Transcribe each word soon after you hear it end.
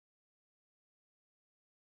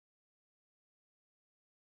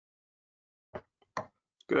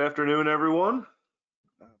Good afternoon, everyone.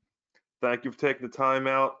 Thank you for taking the time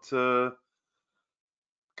out to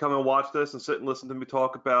come and watch this and sit and listen to me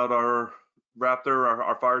talk about our Raptor,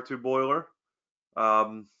 our fire tube boiler. We're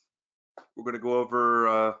going to go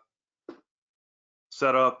over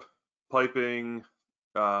setup, piping,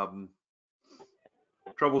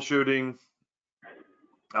 troubleshooting,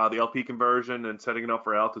 the LP conversion, and setting it up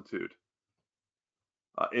for altitude.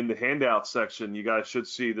 In the handout section, you guys should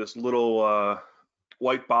see this little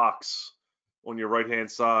white box on your right-hand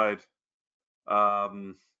side.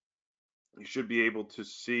 You should be able to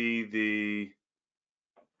see the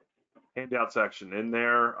handout section. In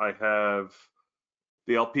there, I have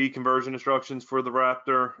the LP conversion instructions for the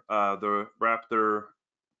Raptor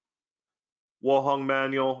wall hung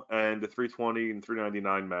manual, and the 320 and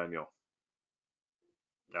 399 manual.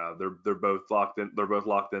 They're both locked in. They're both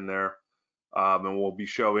locked in there, and we'll be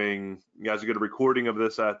showing you guys. Get a recording of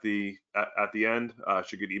this at the end.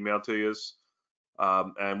 Should get emailed to you,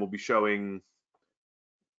 and we'll be showing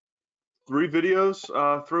 3 videos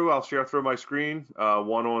through. I'll share through my screen.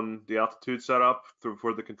 One on the altitude setup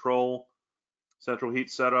for the control, central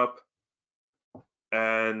heat setup,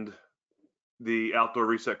 and the outdoor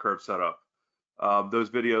reset curve setup. Those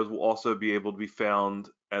videos will also be able to be found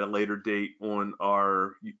at a later date on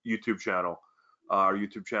our YouTube channel. Our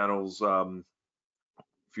YouTube channels,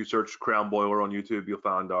 if you search Crown Boiler on YouTube, you'll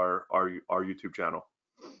find our YouTube channel,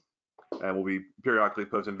 and we'll be periodically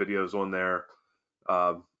posting videos on there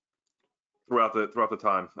throughout the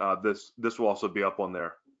time. This will also be up on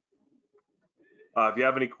there. If you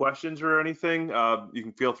have any questions or anything, you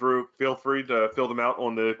can feel free to fill them out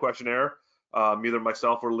on the questionnaire. Either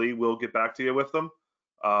myself or Lee will get back to you with them.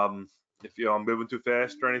 If I'm moving too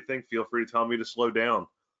fast or anything, feel free to tell me to slow down.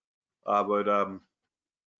 But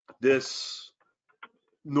this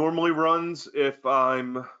normally runs, if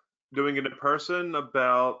I'm doing it in person,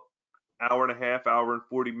 about hour and a half, hour and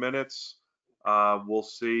 40 minutes. We'll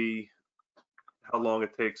see how long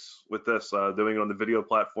it takes with this. Doing it on the video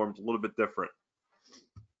platform is a little bit different.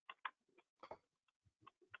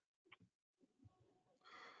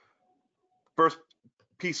 First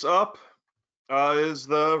piece up is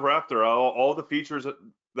the Raptor. All the features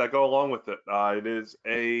that go along with it. It is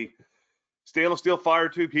a stainless steel fire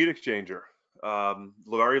tube heat exchanger.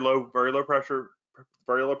 Very low pressure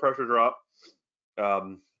drop.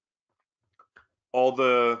 All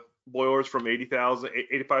the boilers from 80,000,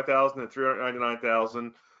 85,000, and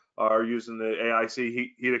 399,000 are using the AIC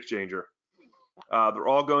heat exchanger. They're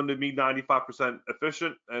all going to be 95%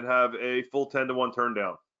 efficient and have a full 10-to-1 turn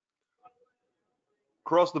down.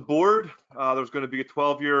 Across the board, there's going to be a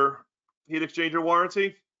 12-year heat exchanger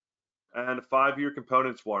warranty and a 5-year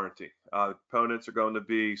components warranty. Components are going to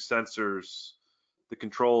be sensors, the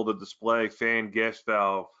control, the display, fan, gas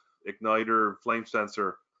valve, igniter, flame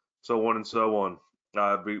sensor, so on and so on.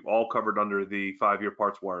 Be all covered under the 5-year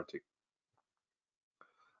parts warranty.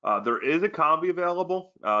 There is a combi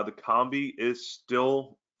available. The combi is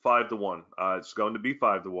still 5-to-1. It's going to be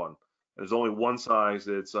 5-to-1. There's only one size.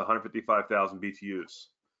 It's 155,000 BTUs.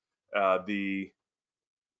 The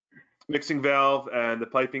mixing valve and the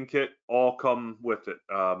piping kit all come with it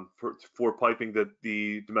for piping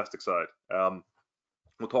the domestic side.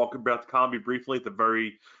 We'll talk about the combi briefly at the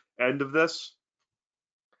very end of this.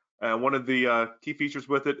 And one of the key features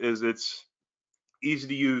with it is its easy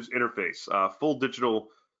to use interface, full digital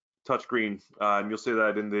touchscreen, and you'll see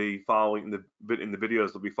that in the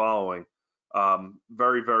videos they'll be following.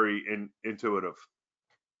 Very, very intuitive.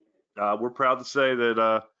 We're proud to say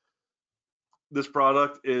that this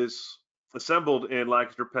product is assembled in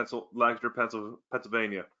Lancaster,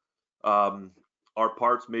 Pennsylvania. Our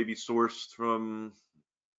parts may be sourced from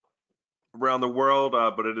around the world,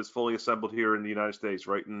 but it is fully assembled here in the United States,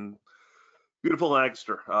 right in beautiful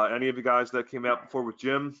Lancaster. Any of you guys that came out before with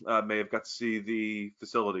Jim may have got to see the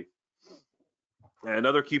facility. And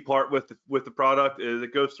another key part with the product is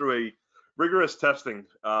it goes through a rigorous testing.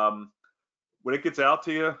 When it gets out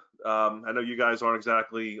to you, I know you guys aren't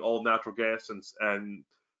exactly all natural gas and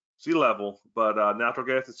sea level, but natural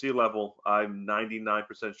gas and sea level, I'm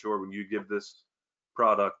 99% sure when you give this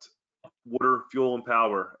product water, fuel, and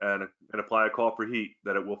power and apply a call for heat,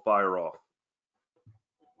 that it will fire off.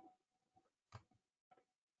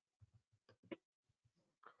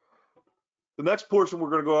 The next portion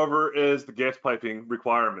we're going to go over is the gas piping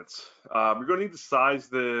requirements. You're going to need to size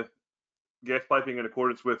the gas piping in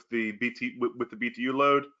accordance with the BTU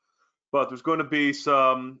load, but there's going to be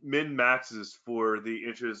some min maxes for the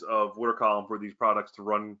inches of water column for these products to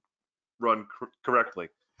run correctly.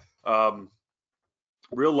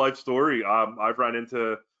 Real life story. I've run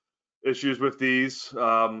into issues with these.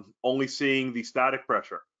 Only seeing the static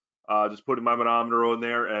pressure. Just putting my manometer on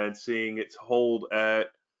there and seeing it hold at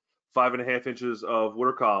 5.5 inches of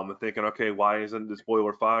water column and thinking, okay, why isn't this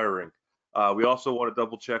boiler firing? We also want to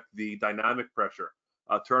double check the dynamic pressure.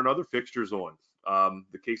 Turn other fixtures on.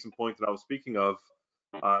 The case in point that I was speaking of,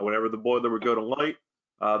 whenever the boiler would go to light,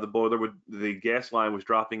 the gas line was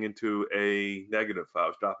dropping into a negative. I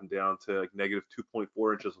was dropping down to like negative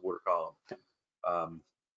 2.4 inches of water column.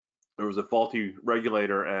 There was a faulty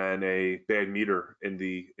regulator and a bad meter in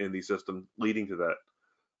the system leading to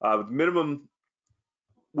that. Minimum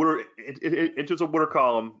water inches of water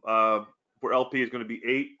column for LP is going to be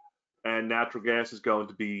 8, and natural gas is going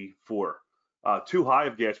to be 4. Too high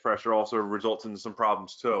of gas pressure also results in some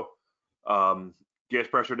problems too. Gas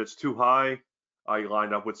pressure that's too high, you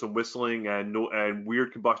line up with some whistling and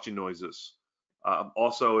weird combustion noises.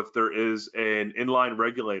 Also, if there is an inline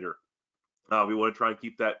regulator, we want to try and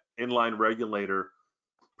keep that inline regulator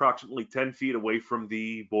approximately 10 feet away from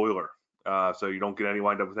the boiler, so you don't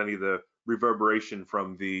wind up with any of the reverberation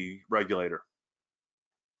from the regulator.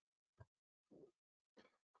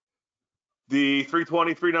 The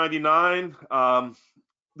 320, 399,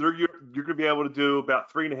 you're going to be able to do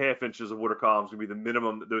about 3.5 inches of water column. Is going to be the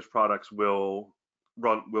minimum that those products will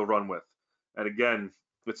run with. And again,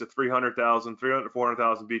 it's a 400,000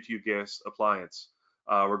 BTU gas appliance.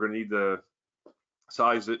 We're going to need to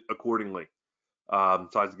size it accordingly,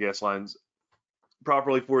 size the gas lines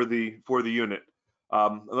properly for the unit.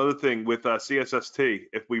 Another thing with CSST,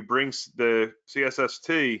 if we bring the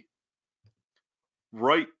CSST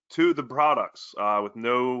right to the products with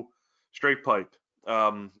no straight pipe,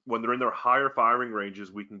 when they're in their higher firing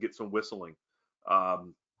ranges, we can get some whistling.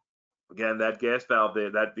 Again, that gas valve,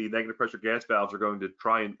 the negative pressure gas valves are going to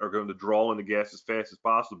draw in the gas as fast as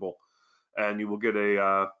possible, and you will get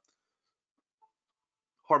a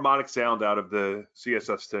harmonic sound out of the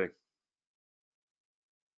CSST.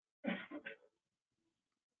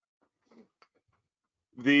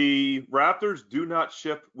 The Raptors do not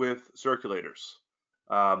ship with circulators.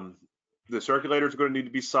 The circulators are going to need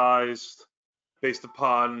to be sized based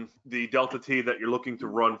upon the delta T that you're looking to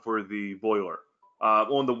run for the boiler.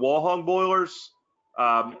 On the wall hung boilers,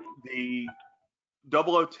 the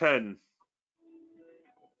 0010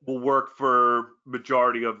 will work for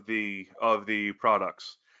majority of the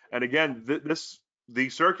products. And again, the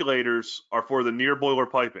circulators are for the near boiler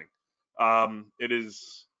piping. It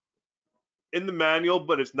is in the manual,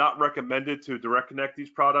 but it's not recommended to direct connect these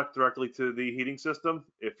products directly to the heating system.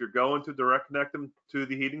 If you're going to direct connect them to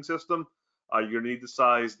the heating system, you're going to need to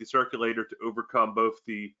size the circulator to overcome both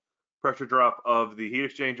the pressure drop of the heat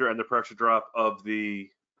exchanger and the pressure drop of the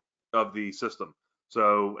system.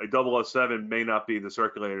 So a 007 may not be the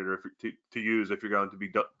circulator to use if you're going to be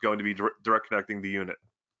direct connecting the unit.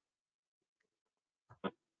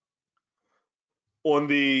 On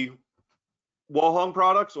the wall hung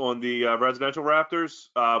products, on the residential Raptors,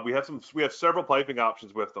 we have several piping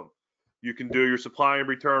options with them. You can do your supply and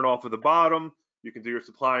return off of the bottom. You can do your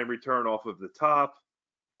supply and return off of the top.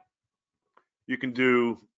 You can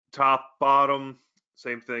do top, bottom,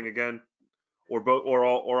 same thing again, or both, or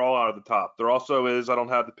all out of the top. There also is, I don't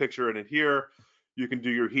have the picture in it here, you can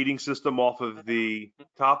do your heating system off of the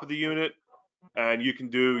top of the unit, and you can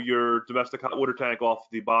do your domestic hot water tank off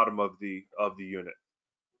the bottom of the unit.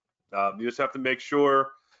 You just have to make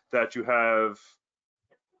sure that you have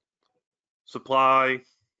supply,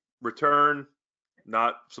 return,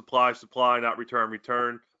 not supply, not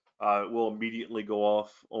return. It will immediately go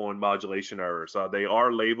off on modulation errors. They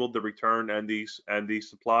are labeled, the return and the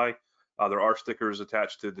supply. There are stickers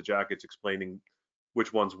attached to the jackets explaining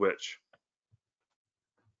which one's which.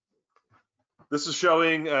 This is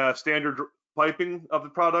showing standard piping of the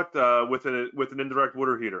product with an indirect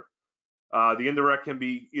water heater. The indirect can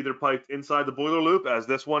be either piped inside the boiler loop, as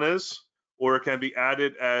this one is, or it can be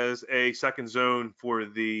added as a second zone for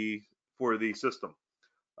the system.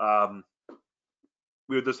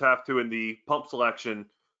 We would just have to, in the pump selection,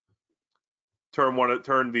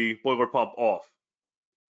 turn the boiler pump off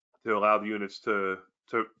to allow the units to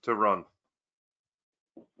run.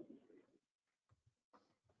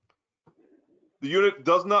 The unit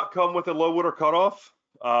does not come with a low water cutoff.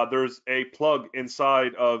 There's a plug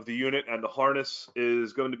inside of the unit, and the harness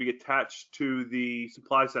is going to be attached to the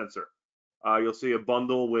supply sensor. You'll see a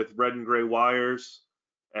bundle with red and gray wires,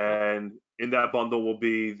 and in that bundle will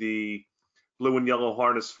be the blue and yellow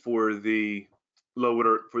harness for the low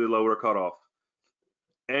water cutoff.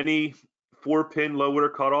 Any 4-pin low water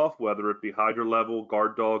cutoff, whether it be hydro level,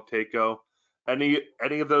 guard dog, Takeo, any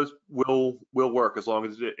of those will work as long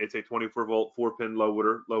as it's a 24-volt 4-pin low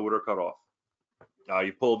water cutoff.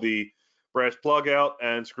 You pull the brass plug out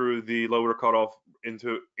and screw the low water cutoff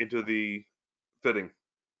into the fitting.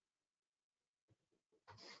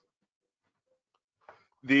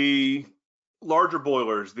 The larger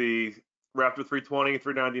boilers, the Raptor 320,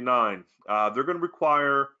 399, they're going to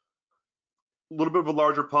require a little bit of a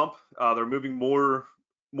larger pump. They're moving more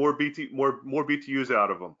BTUs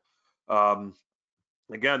out of them.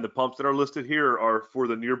 Again, the pumps that are listed here are for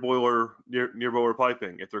the near boiler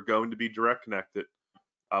piping. If they're going to be direct connected,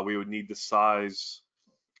 we would need to size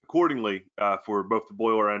accordingly for both the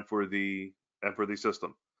boiler and for the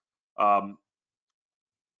system.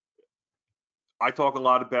 I talk a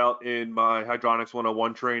lot about in my Hydronics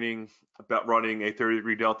 101 training about running a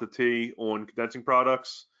 30-degree delta T on condensing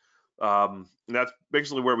products. And that's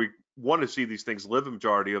basically where we want to see these things live the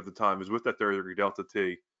majority of the time, is with that 30-degree delta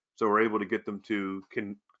T. So we're able to get them to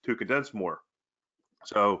condense more.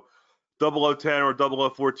 So 0010 or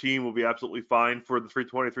 0014 will be absolutely fine for the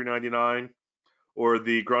 320, 399, or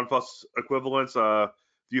the Grundfos equivalents, the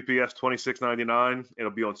UPS 2699, it'll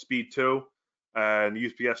be on speed 2. And the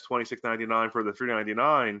UPS 2699 for the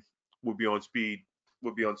 399 would be on speed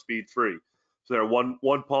 3. So there, one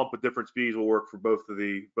pump at different speeds will work for both of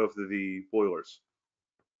the boilers.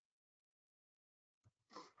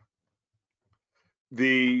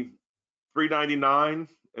 The 399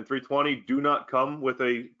 and 320 do not come with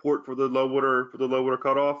a port for the low water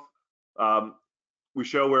cutoff. We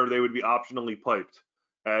show where they would be optionally piped,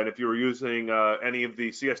 and if you were using any of the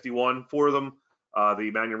CSD1 for them,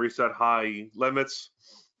 the manual reset high limits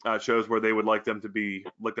shows where they would like them to be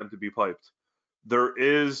piped. There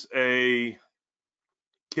is a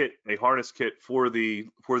harness kit for the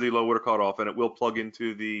low water cutoff, and it will plug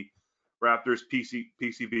into the Raptor's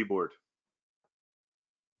PCB board.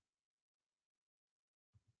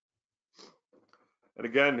 And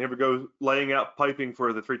again, here we go, laying out piping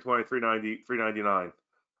for the 320, 390, 399.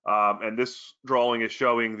 And this drawing is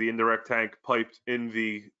showing the indirect tank piped in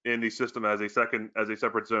the system as a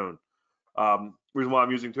separate zone. Reason why I'm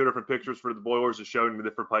using two different pictures for the boilers is showing the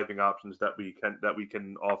different piping options that we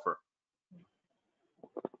can offer.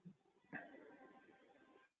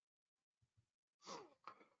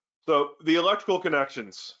 So the electrical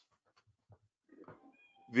connections,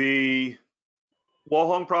 the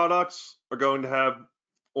wall hung products are going to have,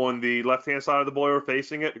 on the left-hand side of the boiler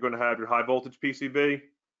facing it, you're going to have your high voltage PCB.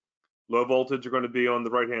 Low voltage are going to be on the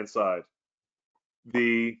right-hand side.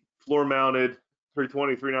 The floor-mounted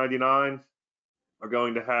 320, 399 are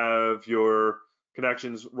going to have your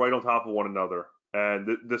connections right on top of one another.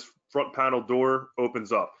 And this front panel door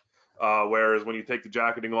opens up. Whereas when you take the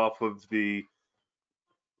jacketing off of the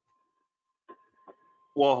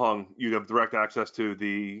wall hung, you have direct access to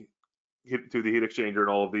the heat exchanger and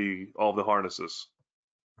all of the harnesses.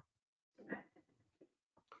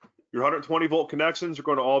 Your 120 volt connections are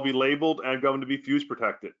going to all be labeled and going to be fuse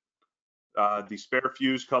protected. The spare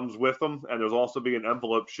fuse comes with them, and there's also be an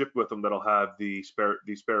envelope shipped with them that'll have the spare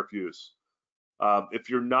fuse. If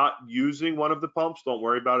you're not using one of the pumps, don't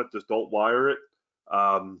worry about it. Just don't wire it.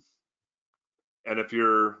 And if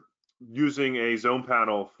you're using a zone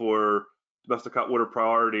panel for domestic hot water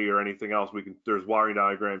priority or anything else, there's wiring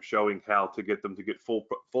diagrams showing how to get them to get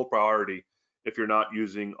full priority if you're not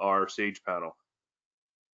using our Sage panel.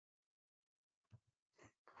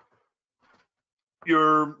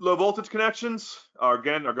 Your low voltage connections are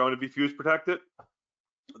going to be fuse protected.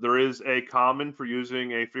 There is a common for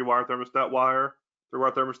using a 3-wire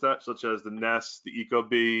thermostat, such as the Nest, the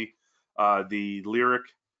Ecobee, the Lyric.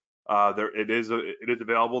 It is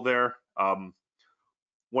available there.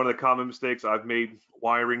 One of the common mistakes I've made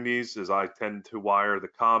wiring these is I tend to wire the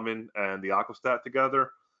common and the aquastat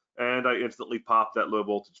together, and I instantly pop that low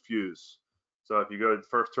voltage fuse. So if you go to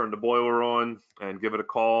first turn the boiler on and give it a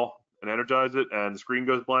call and energize it, and the screen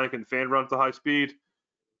goes blank and the fan runs to high speed,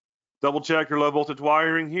 double check your low voltage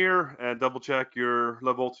wiring here and double check your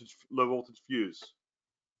low voltage fuse.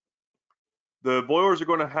 The boilers are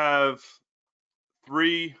going to have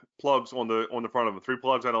 3 plugs on the front of them, 3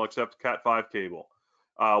 plugs that'll accept Cat 5 cable.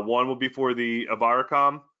 One will be for the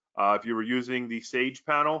Aviracom. If you were using the Sage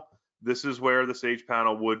panel, this is where the Sage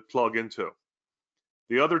panel would plug into.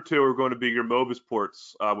 The other 2 are going to be your Mobis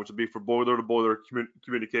ports, which will be for boiler-to-boiler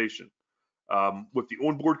communication. With the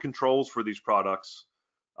onboard controls for these products,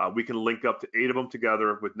 we can link up to 8 of them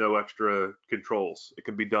together with no extra controls. It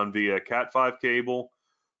can be done via Cat 5 cable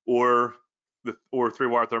or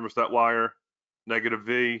 3-wire thermostat wire,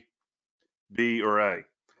 -V, B, or A.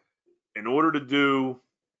 In order to do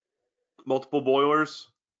multiple boilers,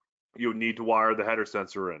 you would need to wire the header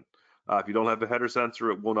sensor in. If you don't have the header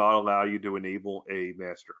sensor, it will not allow you to enable a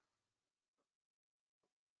master.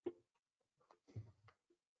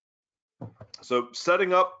 So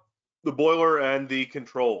setting up the boiler and the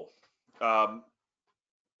control.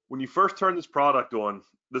 When you first turn this product on,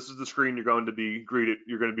 this is the screen you're going to be greeted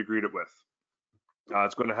with.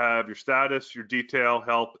 It's going to have your status, your detail,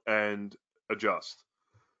 help, and adjust.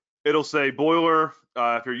 It'll say boiler.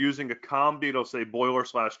 If you're using a combi, it'll say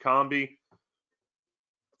boiler/combi.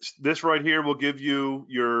 This right here will give you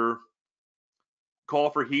your call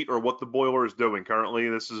for heat or what the boiler is doing. Currently,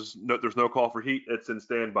 there's no call for heat. It's in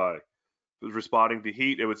standby. If it was responding to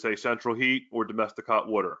heat, it would say central heat or domestic hot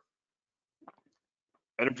water.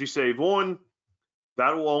 Energy save on.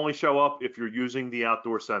 That will only show up if you're using the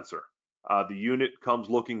outdoor sensor. The unit comes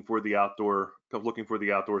looking for the outdoor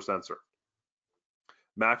sensor.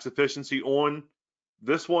 Max efficiency on.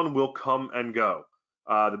 This one will come and go.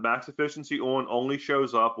 The max efficiency on only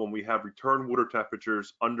shows up when we have return water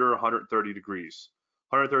temperatures under 130 degrees.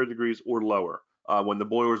 130 degrees or lower. When the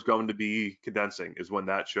boiler is going to be condensing is when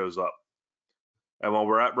that shows up. And while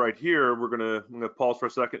we're at right here, I'm gonna pause for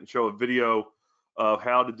a second and show a video of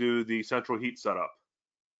how to do the central heat setup.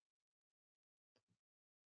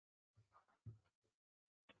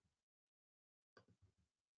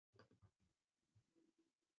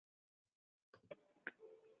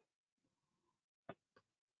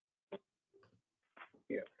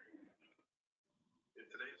 Yeah. In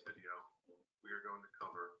today's video, we are going to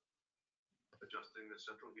cover adjusting the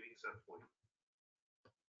central heating set point.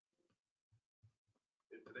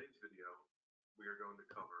 In today's video, we are going to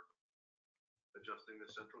cover adjusting the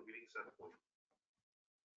central heating set point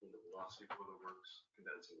in the Velocity Boiler Works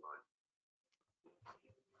condensing line.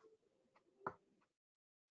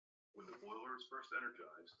 When the boiler is first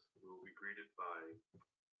energized, we will be greeted by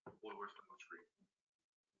boiler's home screen.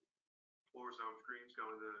 Boiler's home screen is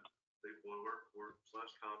going to say boiler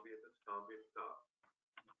or/combi at the top.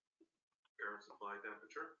 Air and supply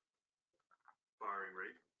temperature, firing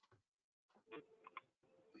rate,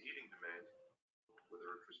 the heating demand,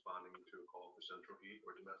 whether it's responding to a call for central heat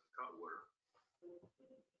or domestic hot water.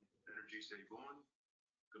 Energy save on,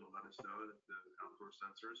 going to let us know that the outdoor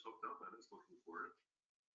sensor is hooked up and it's looking for it.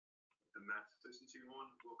 The max efficiency on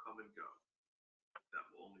will come and go. That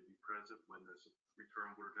will only be present when the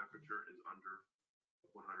return water temperature is under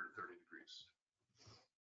 130 degrees.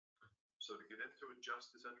 So to get into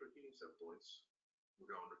adjust the central heating set points, we're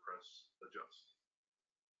going to press adjust.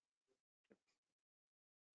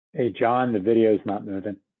 Hey, John, the video's not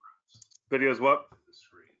moving. Video's what? The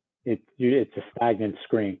screen. It's a stagnant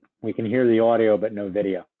screen. We can hear the audio, but no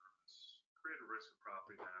video. Create a risk of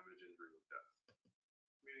property damage, injury, or death.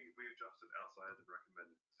 Meaning if we adjust it outside the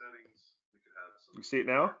recommended settings, we could have some. You see it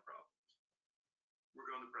now? Problems. We're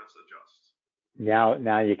going to press adjust.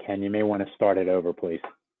 Now you can. You may want to start it over, please.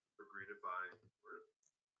 We're greeted by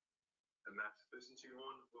and max efficiency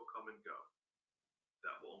on will come and go.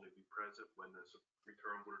 That will only be present when the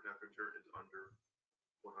return water temperature is under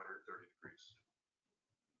 130 degrees.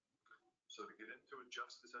 So to get into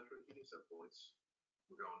adjust the central heating set points,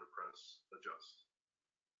 we're going to press adjust.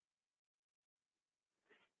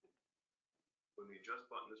 When the adjust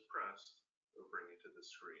button is pressed, it'll bring you to this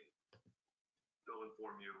screen. They'll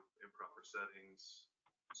inform you improper settings,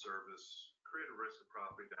 service, create a risk of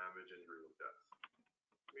property damage, injury, or death.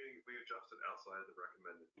 Meaning if we adjust it outside the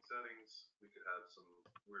recommended settings, we could have some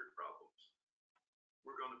weird problems.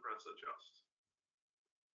 We're going to press adjust.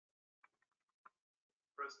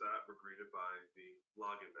 Press that, we're greeted by the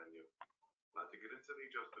login menu. To get into the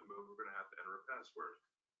adjustment mode, we're going to have to enter a password.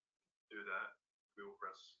 To do that, we will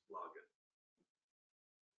press login.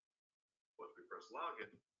 Once we press login,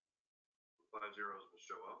 5 zeros will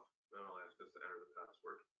show up, and it'll ask us to enter the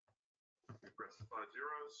password. We press the 5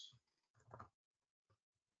 zeros,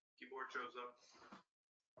 keyboard shows up,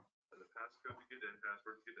 and the password to get in,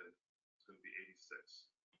 is going to be 86.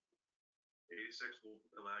 86 will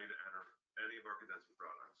allow you to enter any of our condensing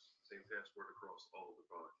products. Same password across all of the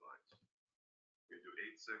product lines. We do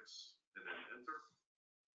 86 and then enter.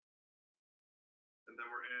 And then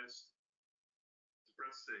we're asked to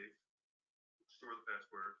press save, store the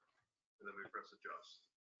password, and then we press adjust.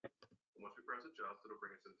 And once we press adjust, it'll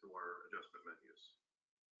bring us into our adjustment menus.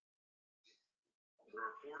 There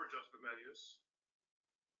are 4 adjustment menus.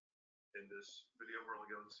 In this video, we're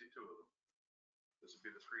only going to see 2 of them. This will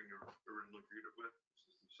be the screen you're originally greeted with: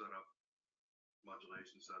 system setup,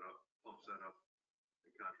 modulation setup, pump setup,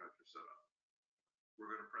 and contractor setup.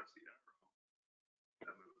 We're going to press the arrow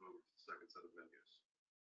and move over to the second set of menus.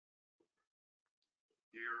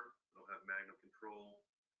 Here, it'll have manual control,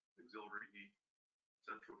 auxiliary heat,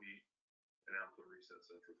 central heat, and outdoor reset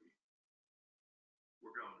central heat.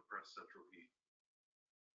 We're going to press central heat.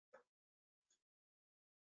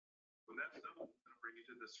 When that's done, it'll bring you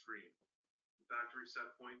to this screen. factory set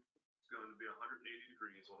point is going to be 180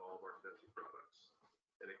 degrees on all of our Fenty products.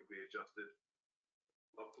 And it can be adjusted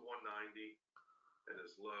up to 190 and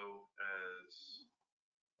as low as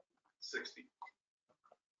 60.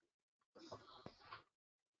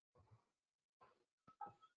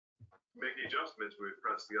 Make adjustments, we would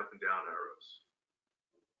press the up and down arrows.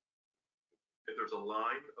 If there's a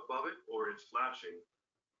line above it or it's flashing,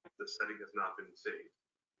 the setting has not been saved.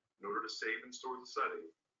 In order to save and store the setting,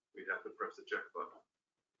 we'd have to press the check button.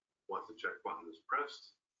 Once the check button is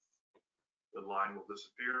pressed, the line will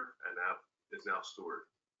disappear and that is now stored.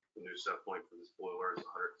 The new set point for this boiler is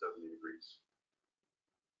 170 degrees.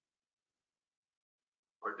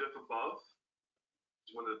 Our diff above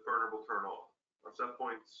is when the burner will turn off. Our set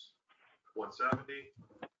point's 170,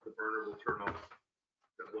 the burner will turn off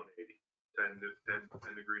at 180, 10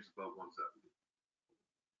 degrees above 170.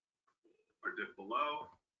 Our diff below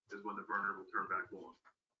is when the burner will turn back on.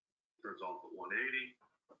 Turns off at 180,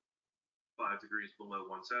 5 degrees below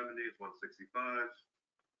 170 is 165.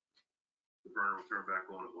 The burner will turn back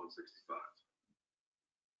on at 165.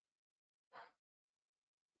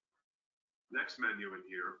 Next menu in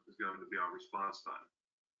here is going to be our response time.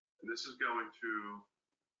 And this is going to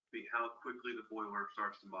be how quickly the boiler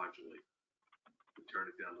starts to modulate. We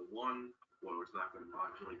turn it down to 1, the boiler's not going to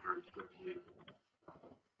modulate very quickly.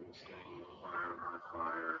 It's staying on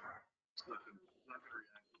fire. It's not going to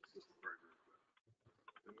react to the system very, very quick.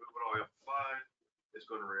 And move it all the way up to 5, it's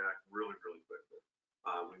going to react really, really quickly.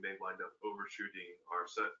 We may wind up overshooting our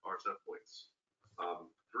set points. 3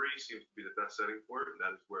 seems to be the best setting for it, and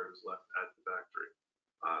that is where it is left at the factory.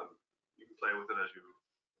 You can play with it as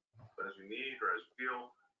you need or as you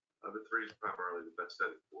feel. But 3 is primarily the best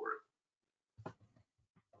setting for it.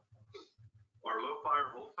 Our low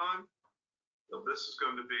fire hold time. Now this is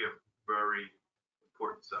going to be a very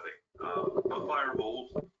important setting. Low fire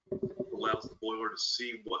hold allows the boiler to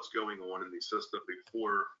see what's going on in the system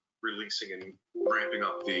before releasing and ramping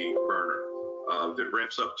up the burner. If it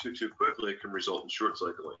ramps up too quickly, it can result in short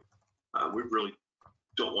cycling. We really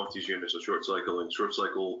don't want these units to short cycling. Short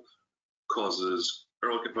cycle causes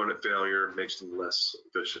early component failure, makes them less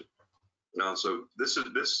efficient. So this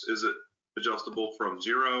is adjustable from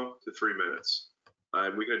 0 to 3 minutes.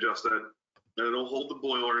 And we can adjust that, and it'll hold the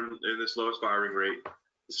boiler in this lowest firing rate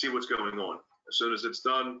to see what's going on. As soon as it's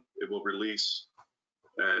done, it will release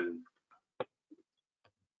and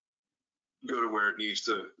go to where it needs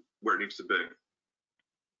to be.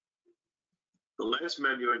 The last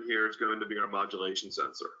menu in here is going to be our modulation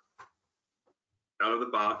sensor. Out of the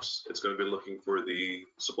box, it's going to be looking for the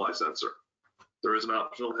supply sensor. There is an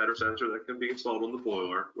optional header sensor that can be installed on the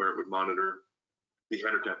boiler where it would monitor the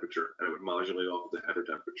header temperature and it would modulate off of the header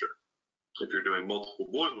temperature. If you're doing multiple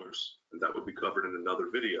boilers, and that would be covered in another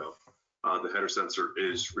video, the header sensor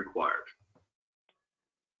is required.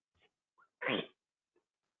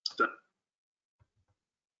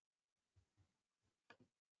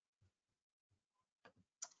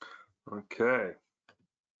 Okay.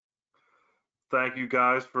 Thank you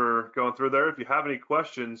guys for going through there. If you have any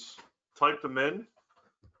questions, type them in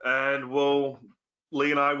and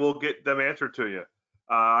Lee and I will get them answered to you.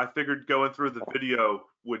 I figured going through the video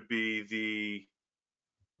would be the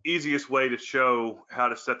easiest way to show how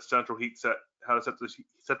to set the central heat set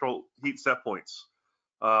points.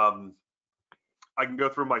 I can go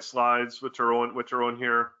through my slides, which are on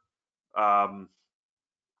here.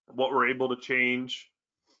 What we're able to change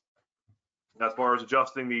as far as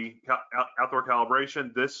adjusting the outdoor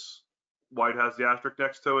calibration. This white has the asterisk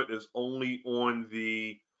next to it is only on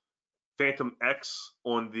the Phantom X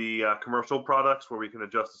on the commercial products where we can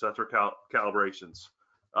adjust the sensor calibrations.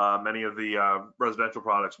 Many of the residential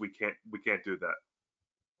products we can't do that.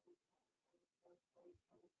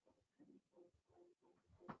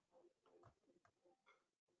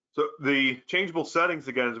 So the changeable settings,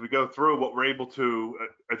 again, as we go through, what we're able to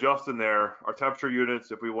adjust in there, our temperature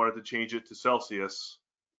units, if we wanted to change it to Celsius,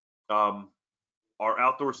 our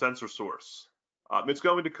outdoor sensor source. It's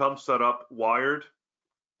going to come set up wired.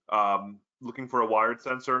 Looking for a wired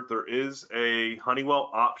sensor. There is a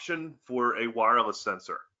Honeywell option for a wireless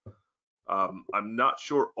sensor. I'm not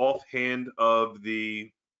sure offhand of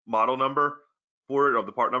the model number for it, of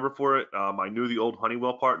the part number for it. I knew the old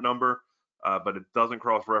Honeywell part number, but it doesn't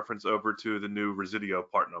cross-reference over to the new Residio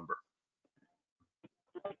part number.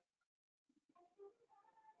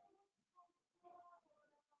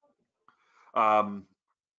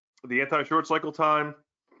 The anti-short cycle time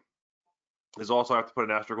is also, I have to put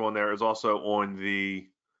an asterisk on there, is also on the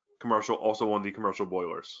commercial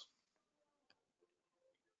boilers.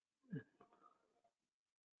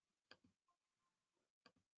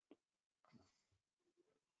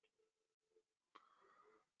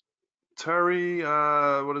 Terry,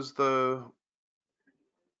 what is the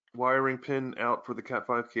wiring pin out for the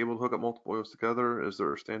Cat5 cable to hook up multiple oils together? Is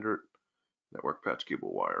there a standard network patch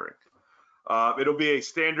cable wiring? It'll be a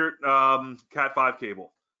standard Cat5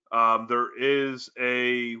 cable. There is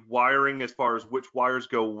a wiring as far as which wires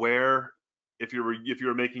go where. If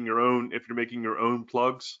you're making your own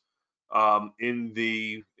plugs in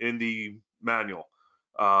the manual.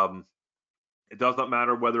 It does not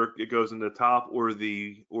matter whether it goes in the top or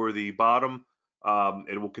the bottom.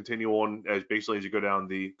 It will continue on as basically as you go down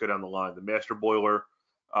the line. The master boiler,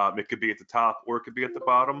 it could be at the top or it could be at the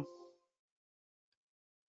bottom.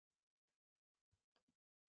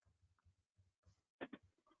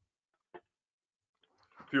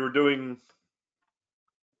 If you were doing,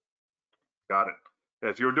 got it.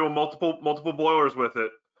 If you were doing multiple boilers with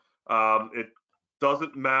it, it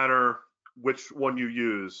doesn't matter which one you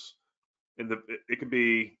use. It could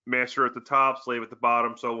be master at the top, slave at the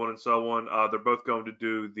bottom, so on and so on. They're both going to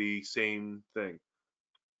do the same thing.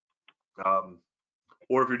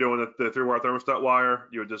 Or if you're doing the 3-wire thermostat wire,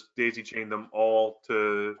 you would just daisy chain them all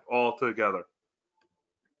together.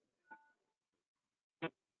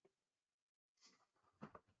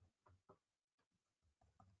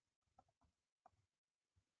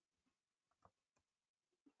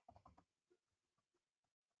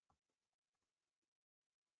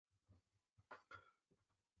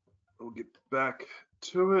 We'll get back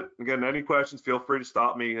to it. Again, any questions, feel free to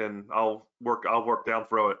stop me and I'll work down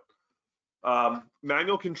through it.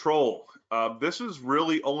 Manual control. This is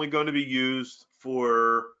really only going to be used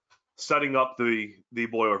for setting up the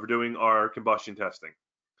boiler, for doing our combustion testing.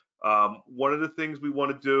 One of the things we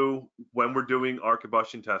want to do when we're doing our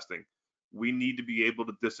combustion testing, we need to be able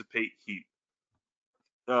to dissipate heat.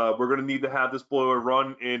 We're going to need to have this boiler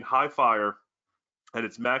run in high fire at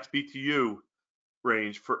its max BTU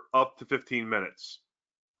range for up to 15 minutes.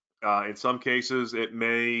 In some cases,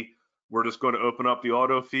 we're just going to open up the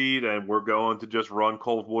auto feed and we're going to just run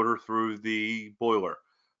cold water through the boiler.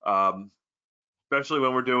 Especially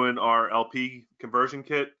when we're doing our LP conversion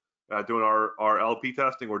kit, doing our LP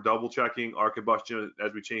testing, we're double checking our combustion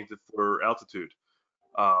as we change it for altitude.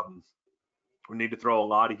 We need to throw a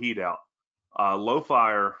lot of heat out. Low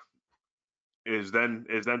fire is then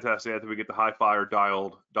tested after we get the high fire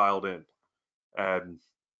dialed in. And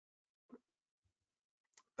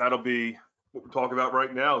that'll be what we're talking about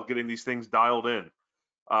right now, getting these things dialed in.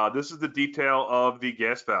 This is the detail of the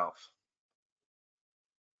gas valve.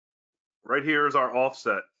 Right here is our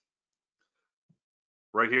offset.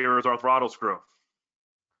 Right here is our throttle screw.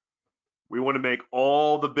 We want to make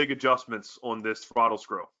all the big adjustments on this throttle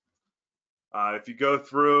screw. If you go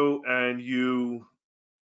through and you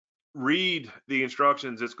read the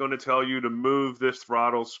instructions, it's going to tell you to move this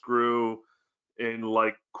throttle screw in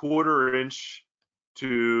like 1/4 inch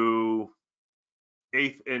to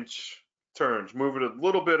 1/8 inch turns. Move it a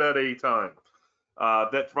little bit at a time.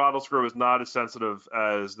 That throttle screw is not as sensitive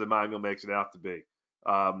as the manual makes it out to be.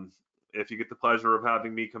 If you get the pleasure of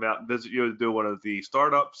having me come out and visit you to do one of the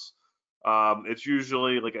startups, it's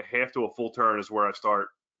usually like a half to a full turn is where I start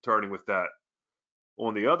turning with that.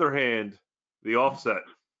 On the other hand, the offset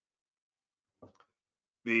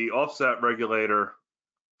regulator,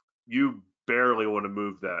 you barely want to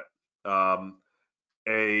move that.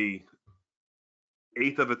 A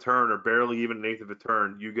 1/8 of a turn, or barely even an 1/8 of a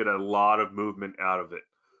turn, you get a lot of movement out of it.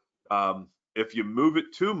 If you move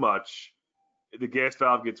it too much, the gas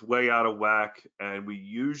valve gets way out of whack and we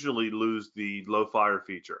usually lose the low fire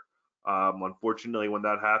feature. Unfortunately, when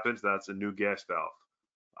that happens, that's a new gas valve.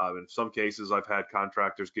 In some cases, I've had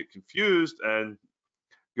contractors get confused and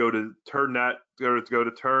go to turn the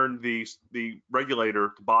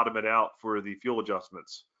regulator to bottom it out for the fuel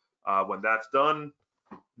adjustments. When that's done,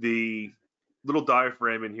 the little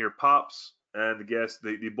diaphragm in here pops and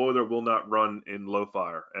the boiler will not run in low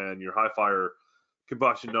fire, and your high fire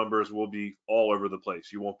combustion numbers will be all over the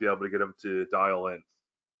place. You won't be able to get them to dial in.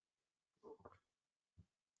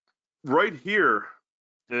 Right here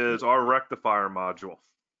is our rectifier module.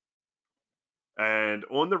 And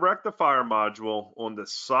on the rectifier module, on the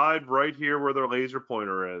side right here where the laser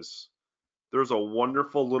pointer is, there's a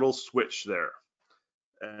wonderful little switch there.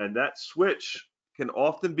 And that switch can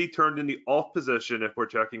often be turned in the off position if we're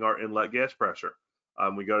checking our inlet gas pressure.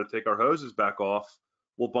 We got to take our hoses back off.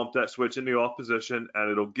 We'll bump that switch in the off position and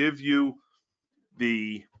it'll give you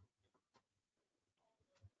the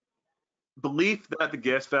belief that the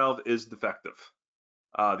gas valve is defective.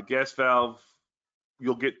 The gas valve,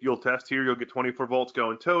 you'll test here, you'll get 24 volts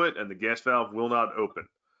going to it and the gas valve will not open.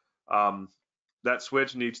 That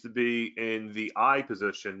switch needs to be in the I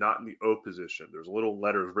position, not in the O position. There's little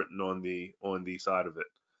letters written on the side of it.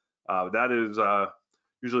 That is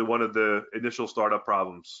usually one of the initial startup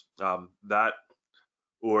problems. That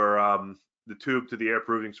or the tube to the air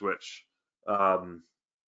proving switch.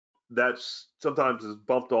 That's sometimes is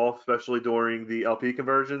bumped off, especially during the LP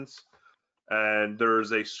conversions. And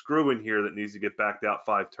there's a screw in here that needs to get backed out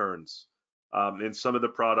 5 turns. In some of the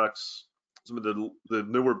products, some of the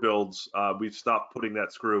newer builds, we've stopped putting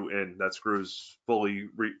that screw in. That screw is fully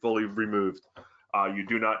removed. You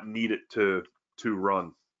do not need it to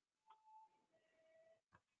run.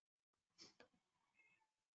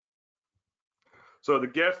 So the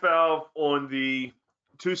gas valve on the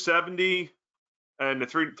 270 and the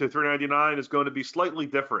 399 is going to be slightly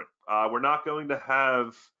different. We're not going to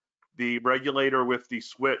have the regulator with the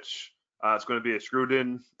switch. It's going to be a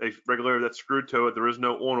regulator that's screwed to it. There is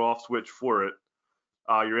no on-off switch for it.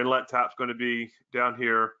 Your inlet tap's going to be down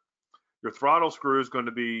here. Your throttle screw is going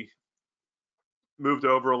to be moved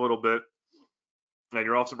over a little bit, and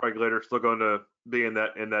your offset regulator is still going to be in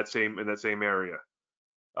that same area.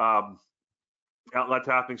 Outlet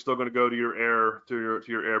tapping is still going to go to your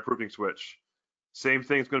air proofing switch. Same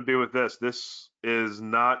thing is going to be with this. This is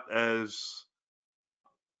not as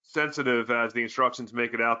sensitive as the instructions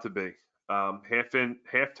make it out to be. Half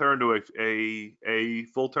turn to a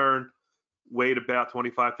full turn. Wait about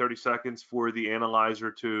 25-30 seconds for the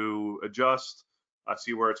analyzer to adjust,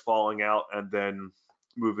 see where it's falling out, and then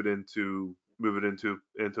move it into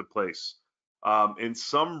place. In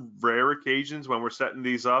some rare occasions when we're setting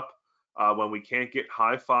these up, when we can't get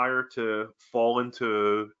high fire to fall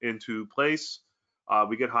into place,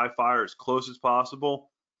 we get high fire as close as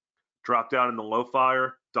possible, drop down in the low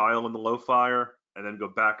fire, dial in the low fire, and then go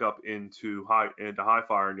back up into high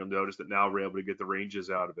fire, and you'll notice that now we're able to get the ranges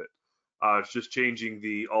out of it. It's just changing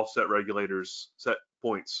the offset regulators set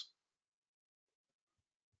points.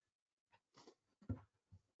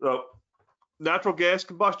 So natural gas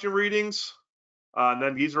combustion readings, and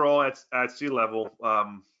then these are all at sea level.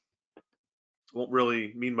 Won't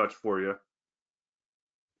really mean much for you.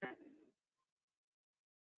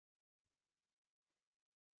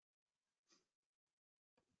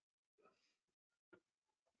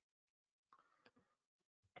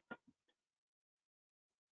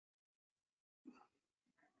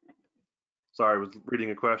 Sorry, I was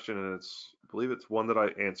reading a question, and I believe it's one that I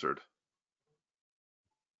answered.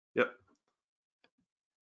 Yep.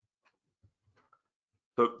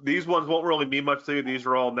 So these ones won't really mean much to you. These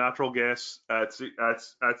are all natural gas at sea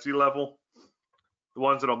level. The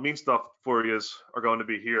ones that'll mean stuff for you are going to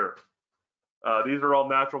be here. These are all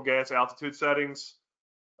natural gas altitude settings.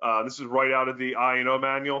 This is right out of the I&O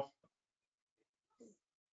manual.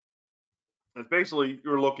 And basically,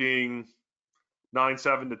 you're looking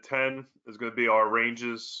 9.7 to 10 is going to be our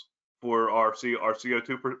ranges for our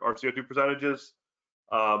CO2 percentages.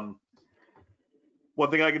 One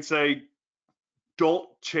thing I can say, don't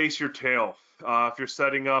chase your tail. If you're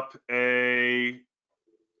setting up a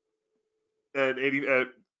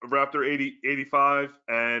Raptor 85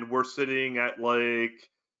 and we're sitting at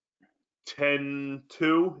like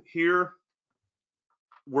 10.2 here,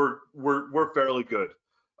 we're fairly good.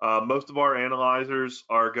 Most of our analyzers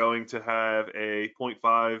are going to have a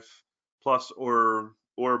 0.5 plus or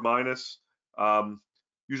minus.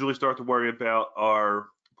 Usually start to worry about our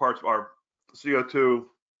CO2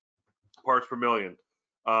 parts per million.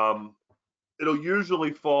 It'll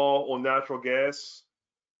usually fall on natural gas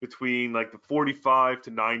between like the 45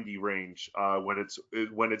 to 90 range when it's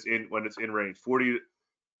in range. 40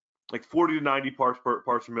 to 90 parts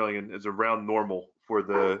per million is around normal for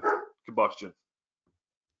the combustion.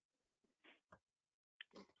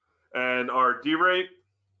 And our D rate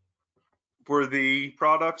for the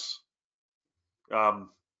products, 1%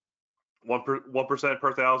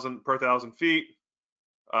 per thousand feet.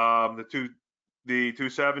 The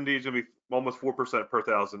 270 is going to be almost 4% per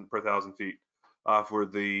thousand feet for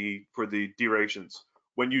the derations.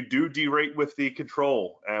 When you do derate with the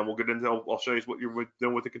control, and we'll get into, I'll show you what you're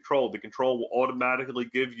doing with the control. The control will automatically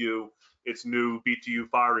give you its new BTU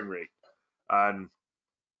firing rate, and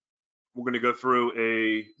we're going to go through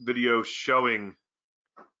a video showing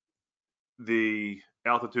the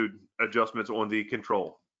altitude adjustments on the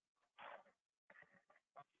control.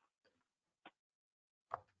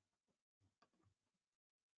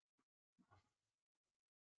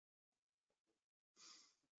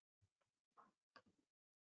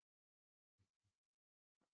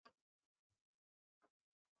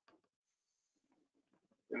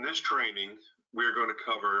 In this training, we're going to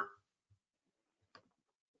cover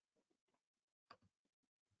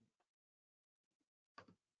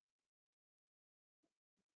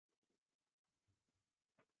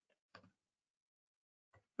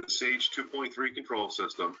the Sage 2.3 control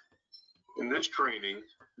system, In this training,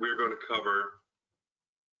 we're going to cover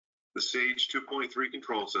the Sage 2.3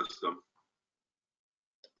 control system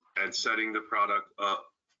and setting the product up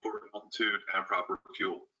for altitude and proper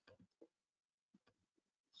fuel.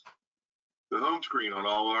 The home screen on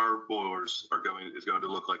all our boilers is going to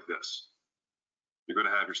look like this. You're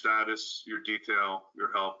going to have your status, your detail,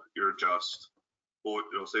 your help, your adjust.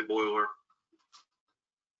 It'll say boiler,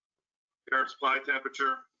 current supply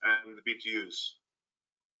temperature, and the BTUs.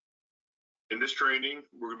 In this training,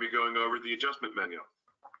 we're going to be going over the adjustment menu.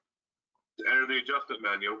 To enter the adjustment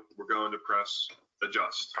menu, we're going to press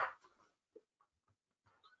adjust.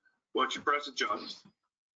 Once you press adjust,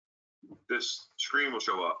 this screen will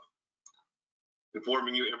show up,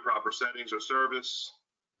 informing you improper settings or service,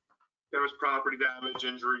 there was property damage,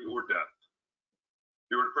 injury, or death.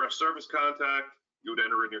 If you were to press service contact, you would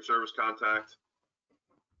enter in your service contact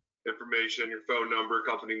information, your phone number,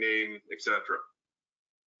 company name, etc.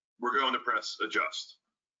 We're going to press adjust.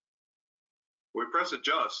 When we press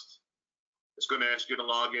adjust, it's going to ask you to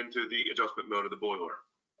log into the adjustment mode of the boiler.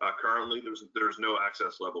 Currently, there's no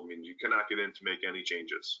access level, meaning you cannot get in to make any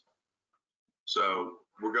changes. So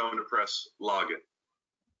we're going to press login.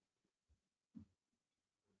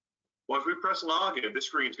 Once we press login, this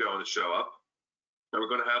screen's going to show up, and we're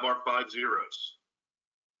going to have our 5 zeros.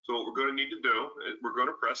 So what we're going to need to do is we're going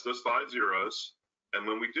to press those 5 zeros, and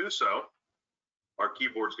when we do so, our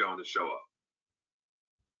keyboard's going to show up.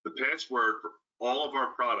 The password for all of our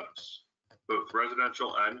products, both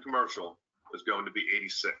residential and commercial, is going to be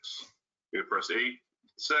 86. We press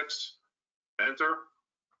 86, enter,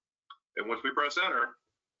 and once we press enter,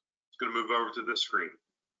 it's going to move over to this screen.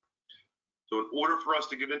 So in order for us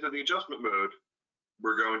to get into the adjustment mode,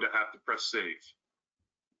 we're going to have to press save.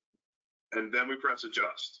 And then we press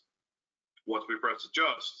adjust. Once we press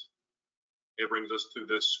adjust, it brings us to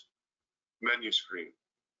this menu screen.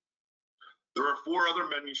 There are 4 other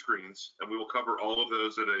menu screens, and we will cover all of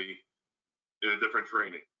those in a different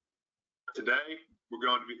training. Today, we're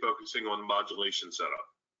going to be focusing on the modulation setup.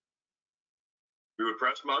 We would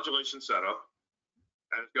press modulation setup,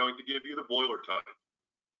 and it's going to give you the boiler type.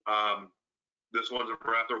 This one's a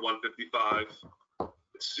Raptor 155,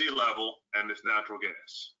 it's sea level, and it's natural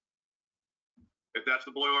gas. If that's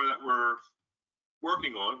the boiler that we're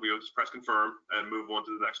working on, we would just press confirm and move on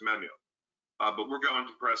to the next menu. But we're going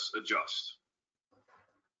to press adjust.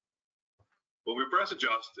 When we press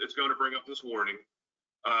adjust, it's going to bring up this warning.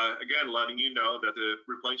 Again, letting you know that the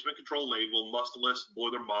replacement control label must list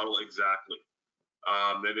boiler model exactly.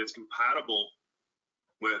 That it's compatible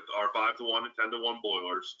with our 5-to-1 and 10-to-1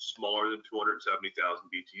 boilers, smaller than 270,000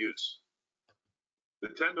 BTUs.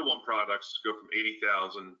 The 10-to-1 products go from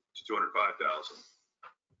 80,000 to 205,000.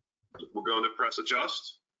 We're going to press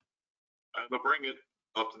adjust, and we'll bring it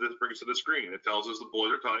up to this, brings us to the screen. It tells us the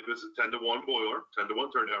boiler type is a 10-to-1 boiler,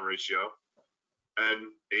 10-to-1 turn down ratio, and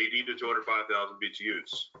 80 to 205,000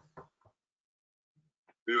 BTUs.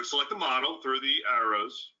 We would select the model through the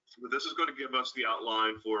arrows, but this is going to give us the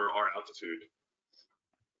outline for our altitude.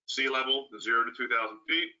 Sea level, 0 to 2,000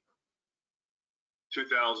 feet.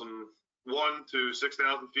 2001 to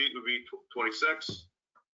 6,000 feet would be 26.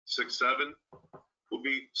 6,7 will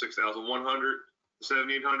be 6,100 to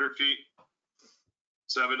 7,800 feet.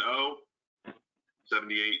 7,0,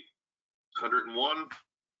 7,801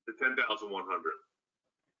 to 10,100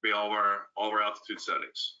 be all of our altitude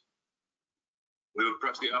settings. We would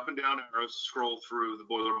press the up and down arrows to scroll through the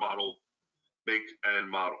boiler model, make and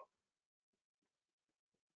model.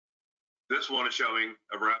 This one is showing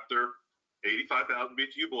a Raptor 85,000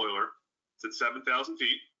 BTU boiler. It's at 7,000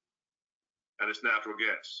 feet, and it's natural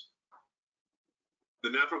gas. The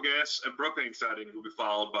natural gas and propane setting will be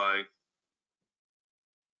followed by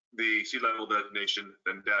the sea level designation,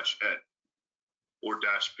 then -N or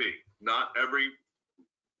 -P. Not every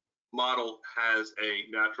model has a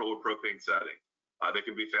natural or propane setting. They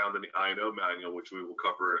can be found in the I&O manual, which we will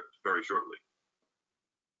cover very shortly.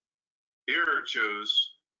 Here it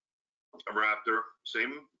shows a Raptor,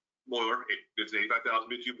 same boiler, it's an 85,000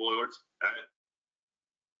 BTU boiler, it's at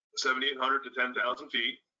 7,800 to 10,000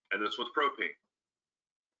 feet, and this one's propane.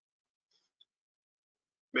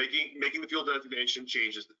 Making the fuel designation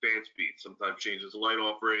changes the fan speed, sometimes changes the light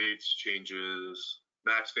off rates, changes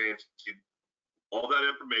max fan speed. All that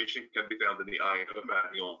information can be found in the I&O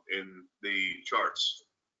manual in the charts.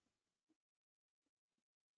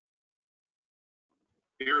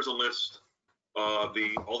 Here's a list of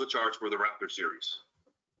all the charts for the Raptor series.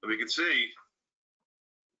 And we can see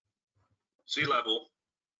sea level,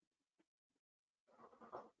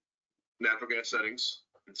 natural gas settings,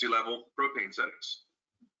 and sea level propane settings.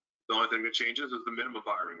 The only thing that changes is the minimum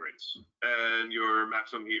firing rates and your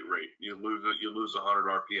maximum heat rate. You lose 100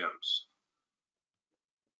 RPMs.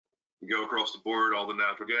 You go across the board, all the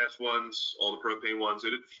natural gas ones, all the propane ones.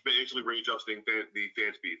 It's basically readjusting the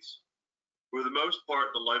fan speeds. For the most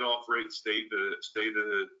part, the light off rates stay the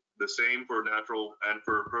same for natural and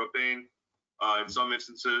for propane. In some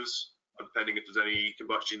instances, depending if there's any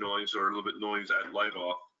combustion noise or a little bit noise at light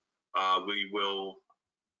off, we will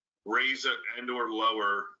raise it and or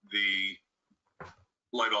lower the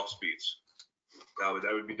light off speeds. That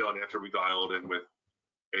would be done after we dial it in with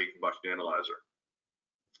a combustion analyzer.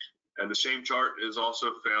 And the same chart is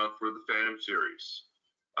also found for the Phantom series.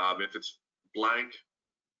 If it's blank,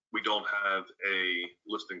 we don't have a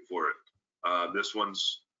listing for it. This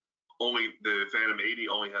one's only, the Phantom 80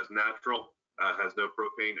 only has natural, has no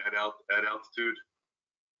propane at altitude.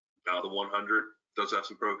 The 100 does have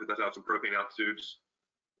some propane altitudes.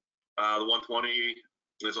 The 120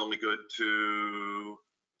 is only good to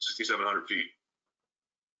 6,700 feet.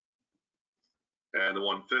 And the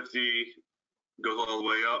 150 goes all the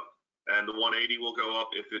way up, and the 180 will go up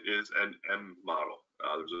if it is an M model.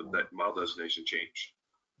 There's that model designation change.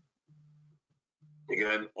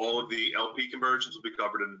 Again, all of the LP conversions will be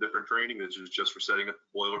covered in a different training. This is just for setting up the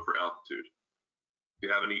boiler for altitude. If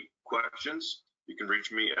you have any questions, you can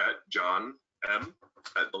reach me at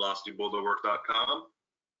johnm@velocityboilerwork.com.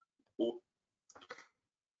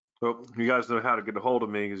 So you guys know how to get a hold of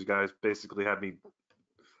me, because you guys basically have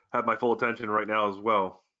my full attention right now as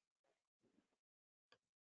well.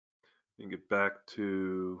 You can get back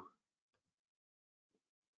to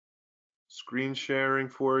screen sharing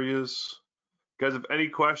for you. Guys, have any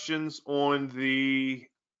questions on the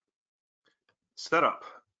setup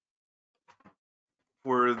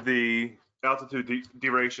for the altitude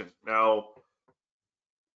duration? Now,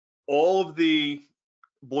 all of the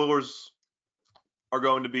boilers are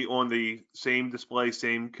going to be on the same display,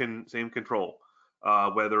 same control,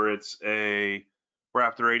 whether it's a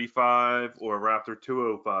Raptor 85 or a Raptor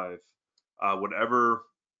 205, whatever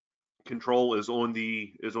control is on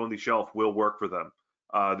the shelf will work for them.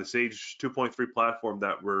 The Sage 2.3 platform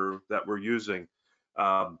that we're using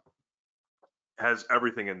has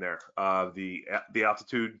everything in there. The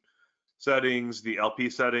altitude settings, the LP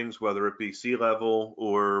settings, whether it be sea level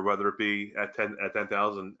or whether it be at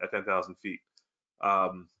 10,000 feet.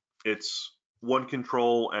 It's one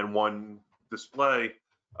control and one display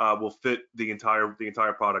will fit the entire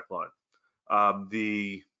product line.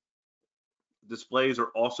 The displays are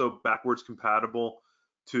also backwards compatible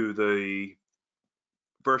to the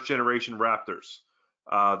first generation Raptors.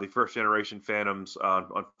 The first generation Phantoms,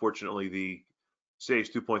 unfortunately, the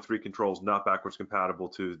Sage 2.3 control is not backwards compatible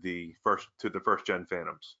to the first gen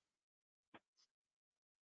Phantoms.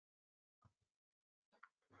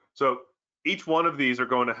 So each one of these are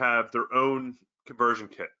going to have their own conversion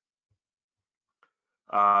kit.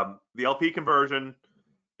 The LP conversion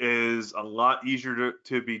is a lot easier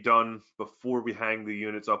to be done before we hang the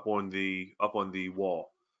units up on the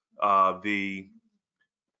wall. The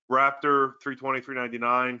Raptor 320,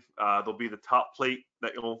 399, there'll be the top plate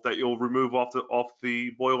that you'll remove off the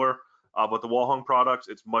boiler. But the wall hung products,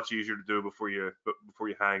 it's much easier to do before you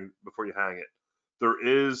hang it. There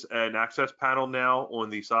is an access panel now on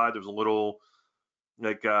the side. There's a little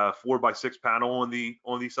like 4x6 panel on the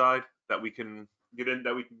side that we can get in,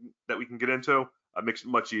 that we can get into. Makes it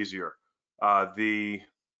much easier. Don't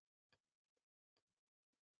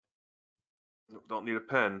need a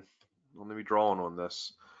pen. Let me be drawing on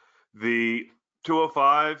this. The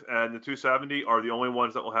 205 and the 270 are the only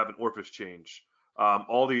ones that will have an orifice change.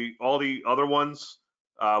 All the other ones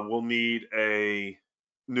will need a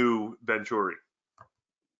new venturi.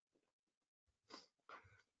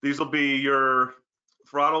 These will be your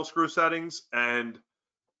throttle screw settings, and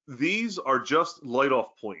these are just light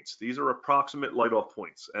off points. These are approximate light off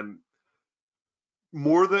points, and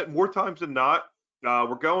more times than not,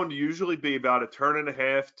 we're going to usually be about 1.5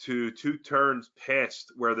 turns to 2 turns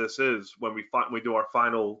past where this is when we do our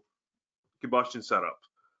final combustion setup.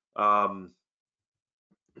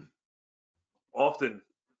 Often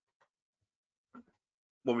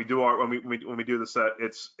when we do the set,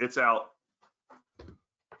 it's out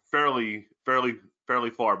fairly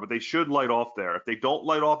far, but they should light off there. If they don't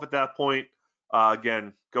light off at that point,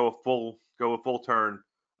 again, go a full turn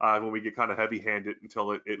when we get kind of heavy-handed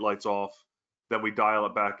until it lights off. Then we dial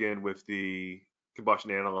it back in with the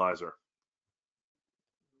combustion analyzer.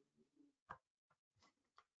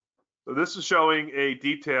 So this is showing a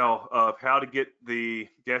detail of how to get the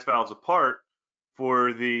gas valves apart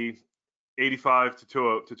for the 85 to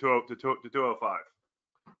 205.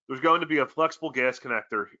 There's going to be a flexible gas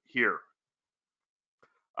connector here.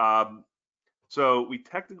 So we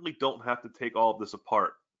technically don't have to take all of this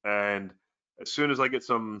apart. And as soon as I get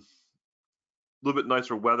some little bit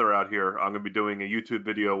nicer weather out here, I'm going to be doing a YouTube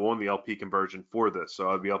video on the LP conversion for this. So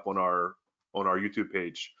I'll be up on our YouTube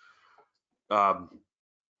page.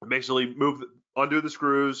 Basically undo the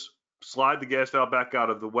screws, slide the gas valve back out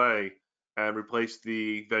of the way, and replace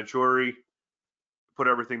the Venturi, put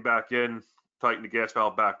everything back in, tighten the gas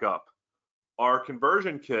valve back up. Our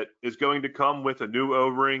conversion kit is going to come with a new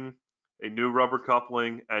O-ring, a new rubber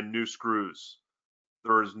coupling, and new screws.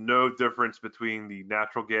 There is no difference between the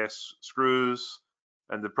natural gas screws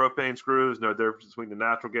and the propane screws, no difference between the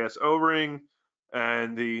natural gas O-ring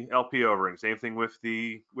and the LP O-ring. Same thing with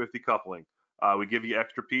the coupling. We give you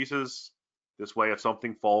extra pieces. This way, if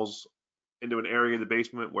something falls into an area of the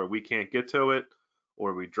basement where we can't get to it,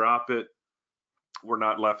 or we drop it, we're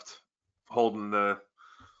not left holding the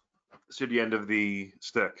city end of the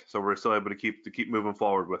stick. So we're still able to keep moving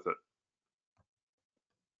forward with it.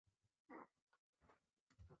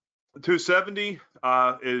 The 270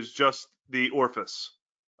 is just the orifice.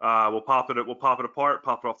 We'll pop it apart,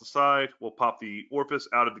 pop it off the side. We'll pop the orifice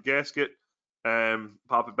out of the gasket and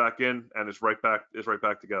pop it back in, and it's right back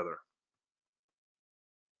together.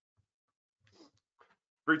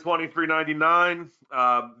 320, 399.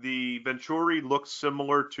 The Venturi looks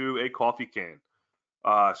similar to a coffee can,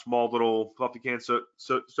 small little coffee can,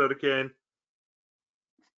 soda can.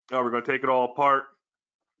 We're going to take it all apart.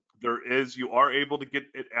 You are able to get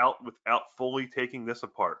it out without fully taking this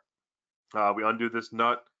apart. We undo this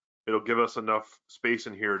nut. It'll give us enough space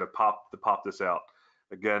in here to pop this out.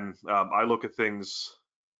 Again, I look at things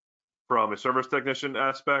from a service technician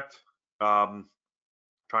aspect, trying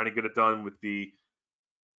to get it done with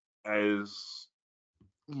as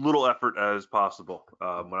little effort as possible.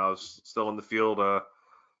 When I was still in the field, I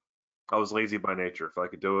was lazy by nature. If I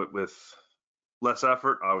could do it with less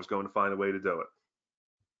effort, I was going to find a way to do it.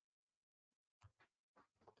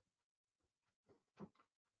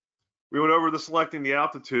 We went over the selecting the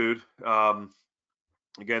altitude.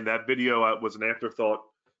 Again, that video was an afterthought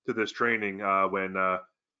to this training when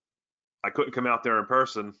I couldn't come out there in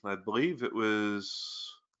person. I believe I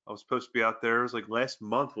was supposed to be out there. It was like last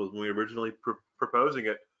month was when we originally proposing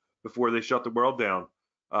it before they shut the world down.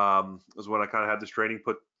 Was when I kind of had this training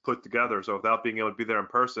put together. So without being able to be there in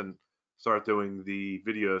person, start doing the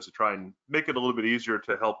videos to try and make it a little bit easier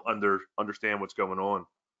to help understand what's going on.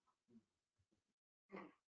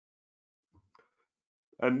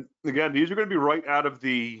 And again, these are going to be right out of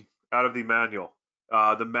the manual.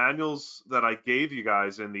 The manuals that I gave you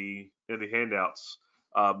guys in the handouts,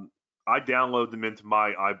 I download them into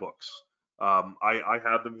my iBooks. I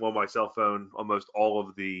have them on my cell phone almost all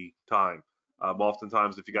of the time.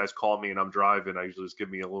 Oftentimes, if you guys call me and I'm driving, I usually just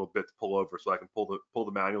give me a little bit to pull over so I can pull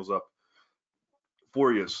the manuals up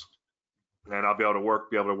for you, and I'll be able to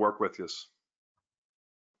work with you.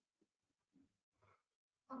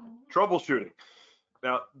 Troubleshooting.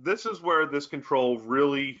 Now, this is where this control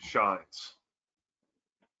really shines.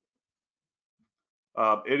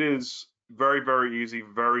 It is very, very easy,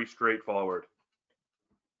 very straightforward.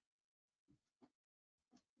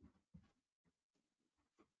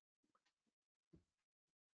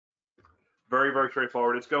 Very, very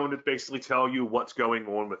straightforward. It's going to basically tell you what's going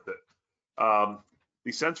on with it.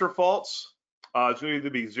 The sensor faults, it's going to either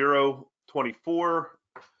be 024,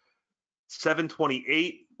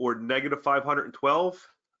 728, or -512.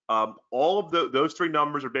 All of those three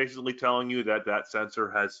numbers are basically telling you that that sensor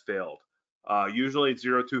has failed. Usually it's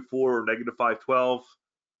 024 or -512.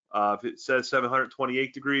 If it says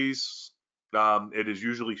 728 degrees, it is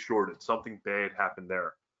usually shorted. Something bad happened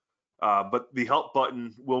there. But the help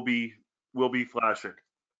button will be flashing.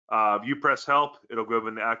 If you press help, it'll go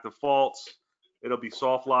into active faults. It'll be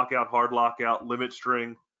soft lockout, hard lockout, limit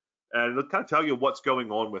string, and it'll kind of tell you what's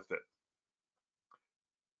going on with it.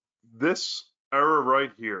 This error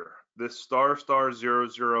right here, this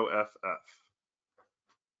 **00FF,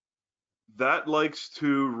 that likes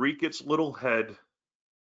to reek its little head,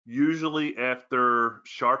 usually after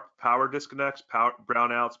sharp power disconnects,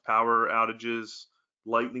 brownouts, power outages,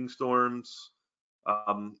 lightning storms.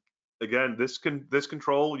 Again, this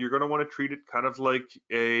control, you're going to want to treat it kind of like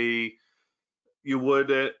you would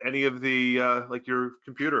any of the like your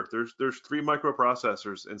computer. There's 3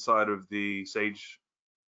 microprocessors inside of the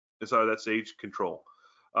that Sage control.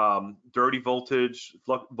 Dirty voltage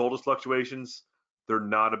fluctuations, they're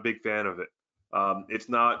not a big fan of it. It's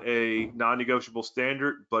not a non-negotiable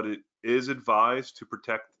standard, but it is advised to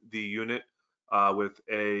protect the unit with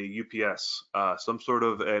a UPS, some sort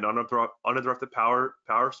of an uninterrupted power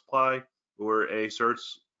supply, or a surge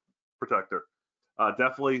protector.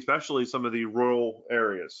 definitely, especially some of the rural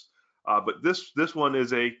areas. But this one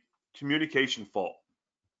is a communication fault,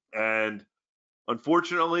 and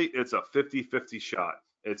unfortunately, it's a 50-50 shot.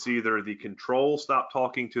 It's either the control stop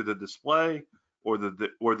talking to the display, or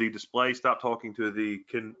the display stop talking to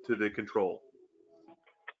the control.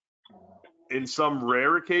 In some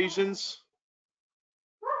rare occasions,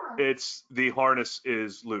 it's the harness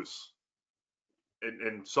is loose.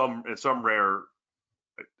 In some rare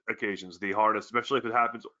occasions, the harness, especially if it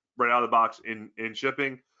happens right out of the box in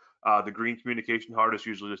shipping, the green communication harness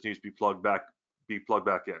usually just needs to be plugged back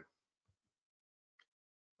in.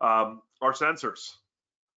 Our sensors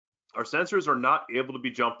are not able to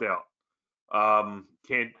be jumped out.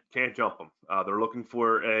 Can't jump them. They're looking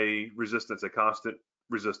for a resistance, a constant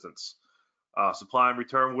resistance. Supply and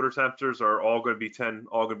return water temperatures are all going to be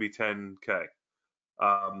 10K.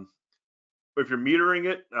 If you're metering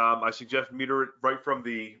it, I suggest meter it right from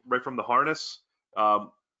the harness.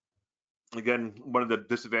 Again, one of the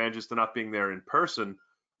disadvantages to not being there in person.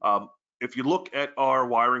 If you look at our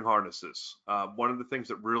wiring harnesses, one of the things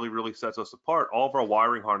that really sets us apart, all of our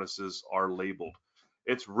wiring harnesses are labeled.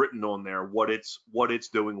 It's written on there what it's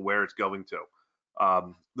doing, where it's going to.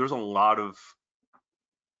 There's a lot of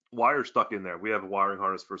wires stuck in there. We have a wiring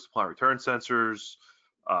harness for supply and return sensors,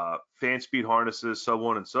 fan speed harnesses, so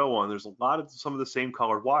on and so on. There's a lot of some of the same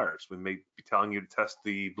colored wires. We may be telling you to test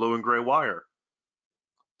the blue and gray wire.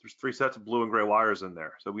 There's 3 sets of blue and gray wires in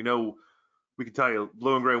there. So we know, we can tell you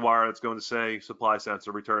blue and gray wire, that's going to say supply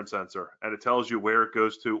sensor, return sensor, and it tells you where it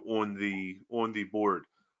goes to on the board,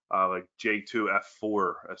 like J2,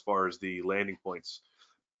 F4 as far as the landing points.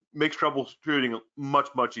 Makes troubleshooting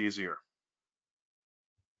much easier.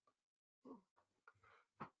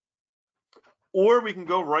 Or we can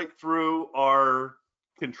go right through our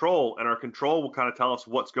control, and our control will kind of tell us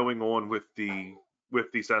what's going on with the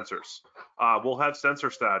sensors. We'll have sensor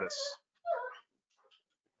status,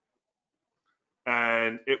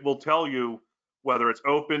 and it will tell you whether it's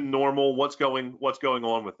open, normal, what's going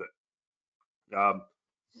on with it.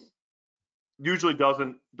 Usually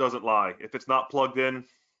doesn't lie. If it's not plugged in,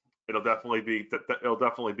 it'll definitely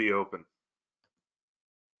be open.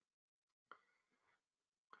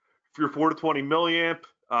 If you're 4 to 20 milliamp,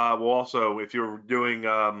 we'll also, if you're doing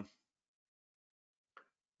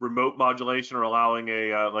remote modulation or allowing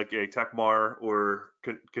a like a TechMar or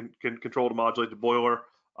control to modulate the boiler,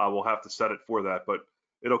 we'll have to set it for that, but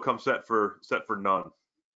it'll come set for none.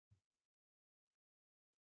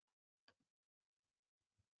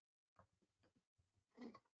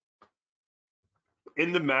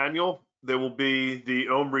 In the manual, there will be the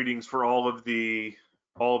ohm readings for all of these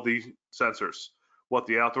sensors, what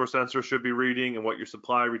the outdoor sensor should be reading and what your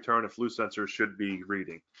supply, return, and flue sensor should be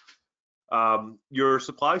reading. Your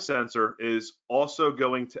supply sensor is also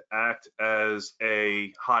going to act as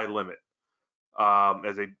a high limit,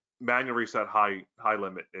 as a manual reset high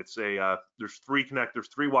limit. It's a there's 3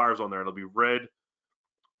 wires on there. It'll be red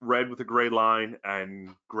with a gray line,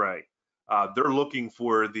 and gray. They're looking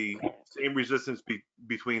for the same resistance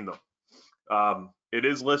between them. It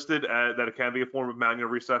is listed that it can be a form of manual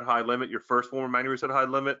reset high limit. Your first form of manual reset high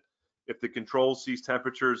limit, if the control sees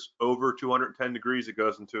temperatures over 210 degrees, it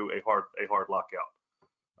goes into a hard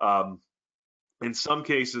lockout. In some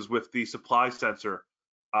cases, with the supply sensor,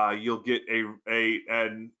 you'll get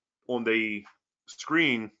and on the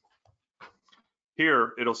screen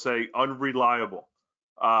here, it'll say unreliable.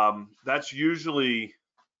 That's usually,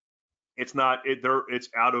 it's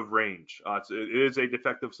out of range. It is a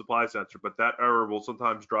defective supply sensor, but that error will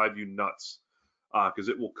sometimes drive you nuts because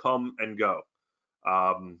it will come and go.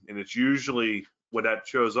 And it's usually, when that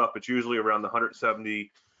shows up, it's usually around the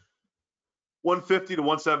 150 to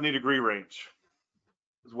 170 degree range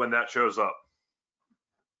is when that shows up.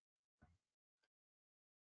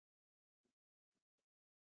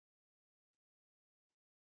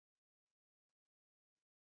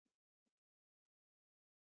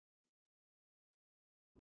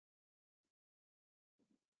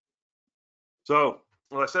 So,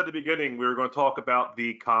 well, I said at the beginning, we were going to talk about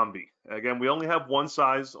the combi. Again, we only have one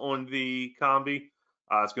size on the combi.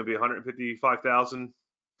 It's going to be 155,000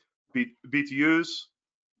 BTUs.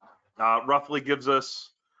 Roughly gives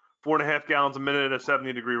us 4.5 gallons a minute at a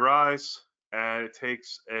 70 degree rise, and it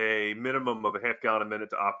takes a minimum of a half gallon a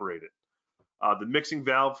minute to operate it. The mixing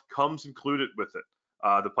valve comes included with it.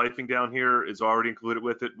 The piping down here is already included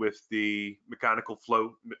with it with the mechanical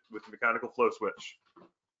flow switch.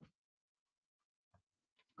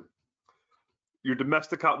 Your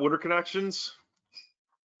domestic hot water connections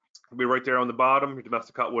will be right there on the bottom. Your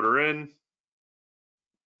domestic hot water in.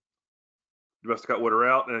 domestic hot water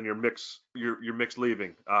out, and then your mix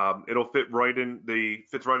leaving. It'll fit right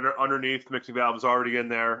fits right underneath. The mixing valve is already in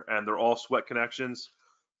there, and they're all sweat connections.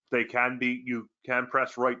 They can be, you can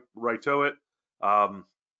press right to it. I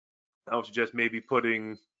would suggest maybe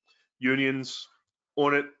putting unions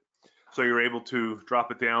on it so you're able to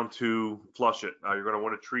drop it down to flush it. You're going to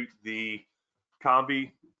want to treat the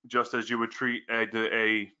combi just as you would treat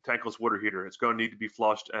a tankless water heater. It's going to need to be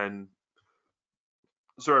flushed and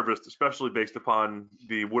serviced, especially based upon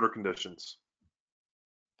the water conditions,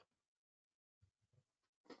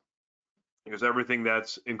 because everything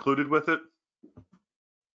that's included with it,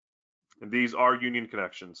 and these are union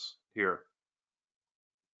connections here.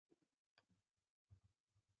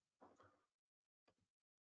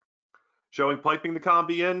 Showing piping the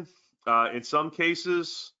combi in some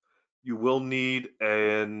cases, you will need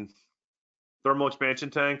a thermal expansion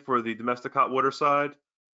tank for the domestic hot water side.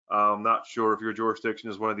 I'm not sure if your jurisdiction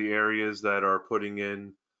is one of the areas that are putting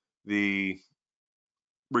in that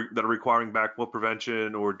are requiring backflow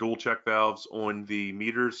prevention or dual check valves on the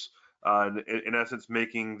meters, in essence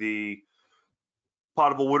making the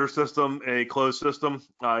potable water system a closed system.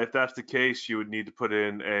 If that's the case, you would need to put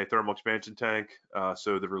in a thermal expansion tank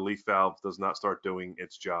so the relief valve does not start doing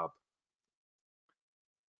its job.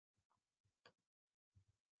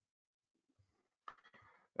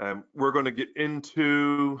 We're going to get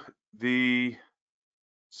into the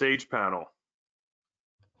Sage panel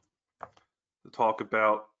to talk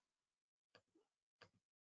about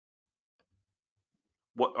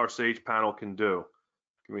what our Sage panel can do.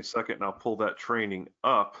 Give me a second and I'll pull that training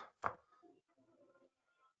up.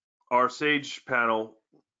 Our Sage panel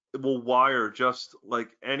will wire just like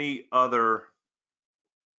any other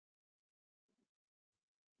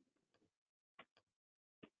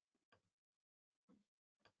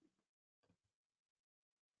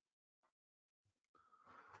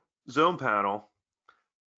zone panel,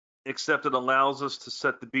 except it allows us to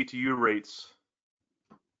set the BTU rates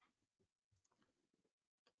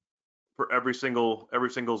for every single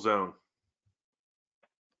zone.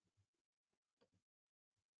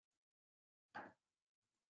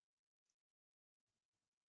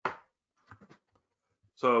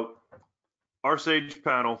 So our Sage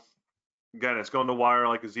panel, again, it's going to wire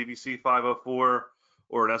like a ZVC 504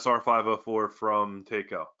 or an SR 504 from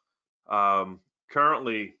Takeo.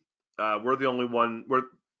 Currently, we're the only one,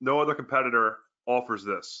 no other competitor offers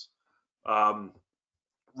this.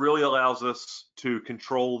 Really allows us to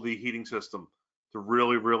control the heating system, to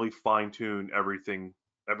really fine tune everything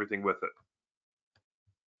with it.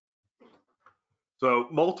 So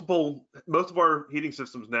most of our heating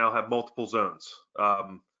systems now have multiple zones,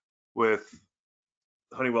 with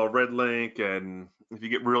Honeywell Red Link, and if you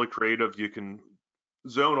get really creative, you can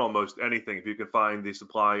zone almost anything if you can find the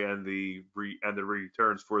supply and the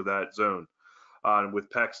returns for that zone. And with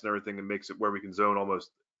PEX and everything, it makes it where we can zone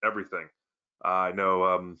almost everything. I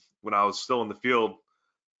know when I was still in the field,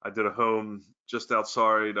 I did a home just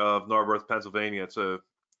outside of Narberth, Pennsylvania. It's a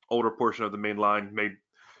older portion of the main line. Made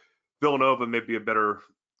Villanova may be a better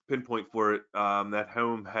pinpoint for it. That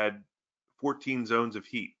home had 14 zones of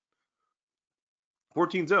heat.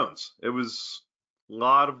 14 zones. It was a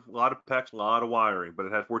lot of PEX, a lot of wiring, but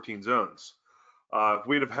it had 14 zones. If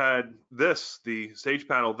we'd have had the Sage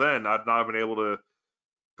panel, then I'd not have been able to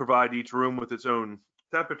provide each room with its own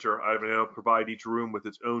temperature. I've been able to provide each room with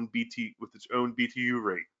its own BTU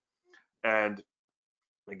rate. And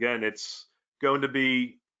again, it's going to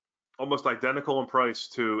be almost identical in price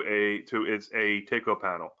to a Takeo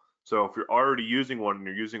panel. So if you're already using one and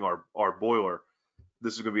you're using our boiler,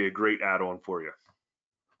 this is going to be a great add-on for you.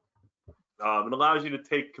 It allows you to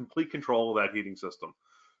take complete control of that heating system.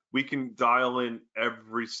 We can dial in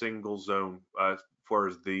every single zone as far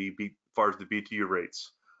as the BTU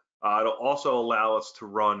rates. It'll also allow us to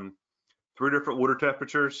run 3 different water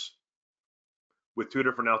temperatures with 2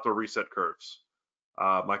 different outdoor reset curves.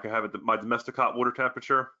 I can have my domestic hot water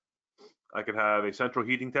temperature. I could have a central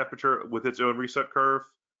heating temperature with its own reset curve,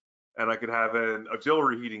 and I could have an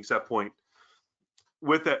auxiliary heating set point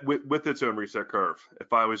with its own reset curve.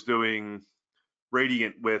 If I was doing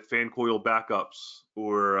radiant with fan coil backups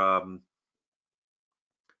or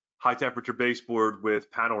high temperature baseboard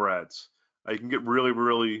with panel rads, you can get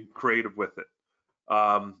really creative with it.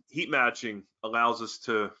 Heat matching allows us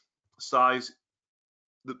to size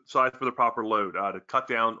for the proper load, to cut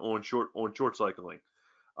down on short cycling.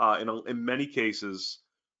 In many cases,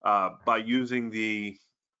 by using the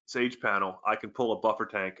Sage panel, I can pull a buffer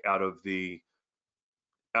tank out of the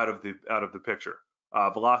picture.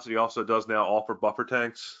 Velocity also does now offer buffer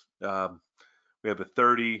tanks. We have a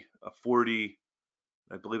 30, a 40,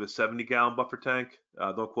 I believe a 70-gallon buffer tank.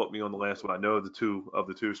 Don't quote me on the last one. I know the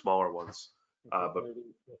two smaller ones. But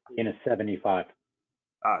in a 75.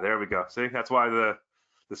 there we go. See, that's why the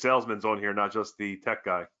salesman's on here, not just the tech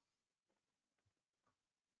guy.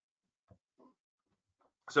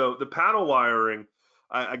 So the panel wiring,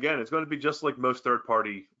 again, it's going to be just like most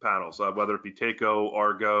third-party panels, whether it be Takeo,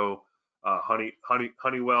 Argo,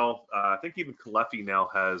 Honeywell. I think even Caleffi now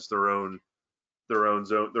has their own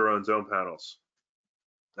zone panels.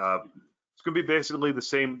 It's going to be basically the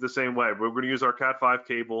same way. We're going to use our Cat5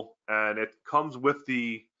 cable, and it comes with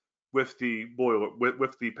the boiler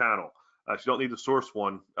with the panel. So you don't need to source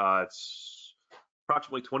one. It's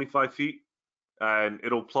approximately 25 feet, and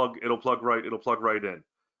it'll plug right in.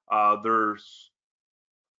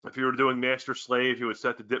 If you were doing master slave, you would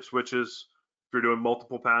set the dip switches. If you're doing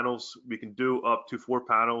multiple panels, we can do up to 4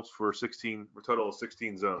 panels for a total of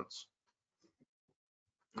 16 zones.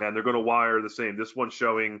 And they're going to wire the same. This one's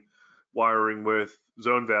showing wiring with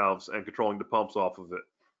zone valves and controlling the pumps off of it.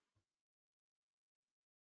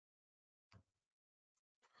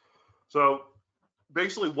 So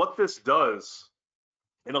basically what this does,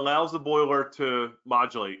 it allows the boiler to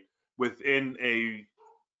modulate within a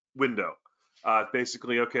window.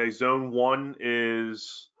 Basically, okay, zone 1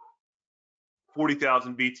 is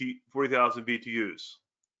 40,000 BTUs.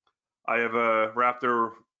 I have a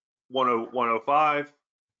Raptor 105.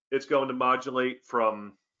 It's going to modulate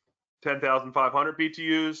from 10,500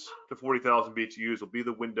 BTUs to 40,000 BTUs will be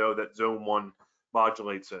the window that zone 1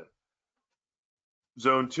 modulates in.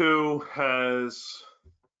 Zone 2 has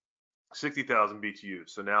 60,000 BTUs.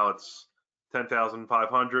 So now it's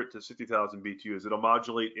 10,500 to 60,000 BTUs. It'll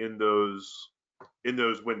modulate in those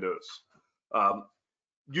windows.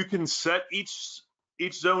 You can set each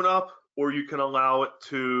zone up, or you can allow it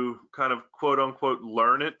to kind of quote unquote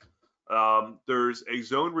learn it. There's a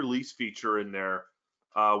zone release feature in there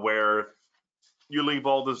where you leave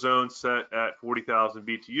all the zones set at 40,000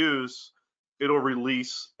 BTUs, it'll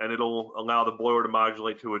release and it'll allow the boiler to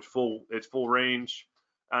modulate to its full range,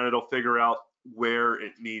 and it'll figure out where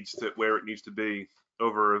it needs to be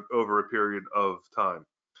over a period of time.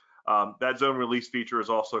 That zone release feature is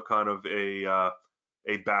also kind of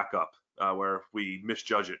a backup where if we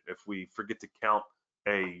misjudge it, if we forget to count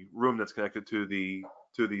a room that's connected to the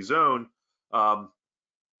zone,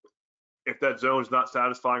 if that zone is not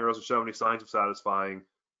satisfying or doesn't show any signs of satisfying,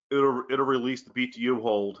 it'll release the BTU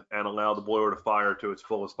hold and allow the boiler to fire to its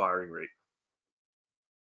fullest firing rate.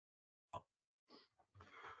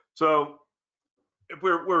 So if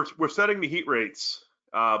we're setting the heat rates,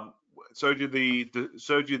 showed you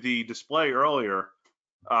the display earlier.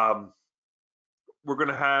 We're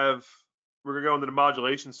gonna go into the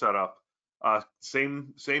modulation setup.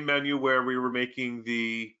 Same menu where we were making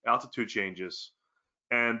the altitude changes,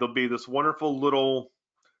 and there'll be this wonderful little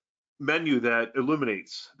menu that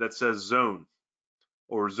illuminates that says zone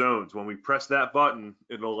or zones. When we press that button,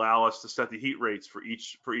 it'll allow us to set the heat rates for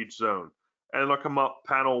each zone, and it'll come up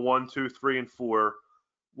panel 1, 2, 3, and 4.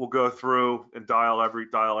 We'll go through and dial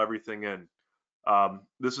everything in.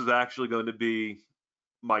 This is actually going to be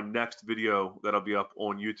my next video that'll be up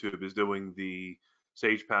on YouTube, is doing the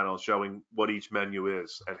Sage panel, showing what each menu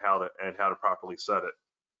is and how to properly set it.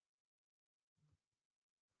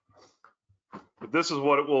 But this is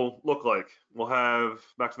what it will look like. We'll have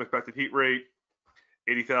maximum expected heat rate,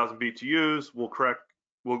 80,000 BTUs.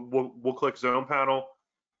 We'll click zone panel.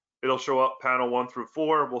 It'll show up panel 1 through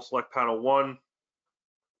 4. We'll select panel 1.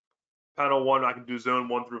 Panel 1, I can do zone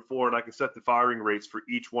 1 through 4, and I can set the firing rates for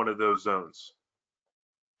each one of those zones.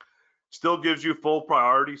 Still gives you full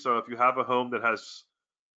priority. So if you have a home that has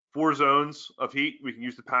 4 zones of heat, we can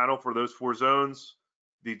use the panel for those 4 zones.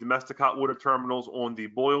 The domestic hot water terminals on the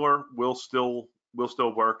boiler will still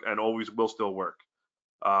work, and always will still work.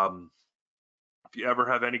 If you ever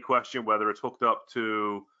have any question whether it's hooked up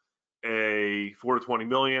to a 4 to 20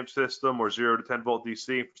 milliamp system or 0 to 10 volt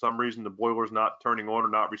DC, for some reason the boiler is not turning on or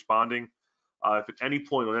not responding, if at any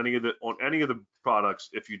point on any of the products,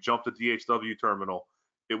 if you jump the DHW terminal,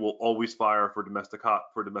 it will always fire for domestic hot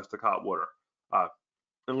water,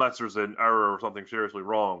 unless there's an error or something seriously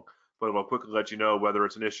wrong. But it will quickly let you know whether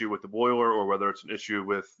it's an issue with the boiler or whether it's an issue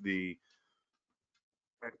with the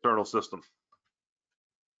external system.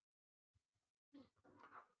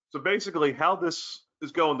 So basically, how this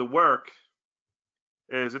is going to work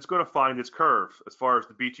is it's going to find its curve as far as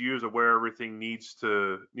the BTUs of where everything needs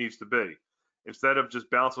to be. Instead of just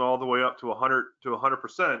bouncing all the way up to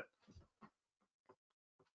 100%,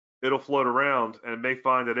 it'll float around and may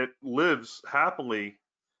find that it lives happily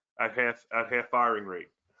at half firing rate.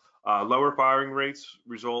 Lower firing rates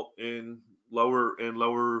result in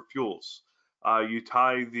lower fuels. You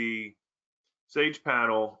tie the Sage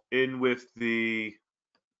panel in with the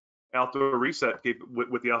outdoor reset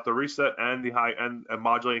with the outdoor reset and the high and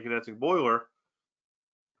modulating condensing boiler.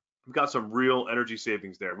 We've got some real energy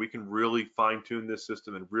savings there. We can really fine tune this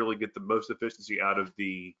system and really get the most efficiency out of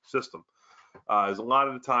the system. As a lot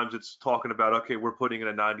of the times it's talking about, okay, we're putting in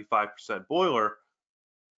a 95% boiler,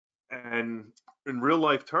 and in real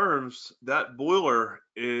life terms, that boiler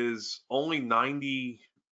is only 90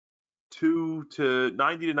 to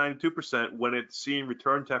 92% when it's seeing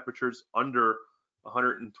return temperatures under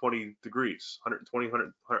 120 degrees, 120,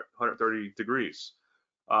 130 degrees.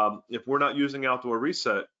 If we're not using outdoor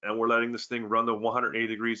reset and we're letting this thing run to 180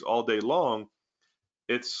 degrees all day long,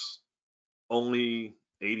 it's only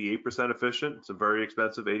 88% efficient. It's a very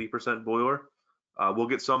expensive 80% boiler. We'll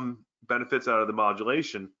get some benefits out of the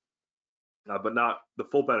modulation, but not the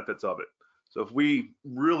full benefits of it. So if we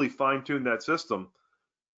really fine tune that system,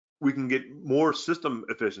 we can get more system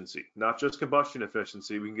efficiency, not just combustion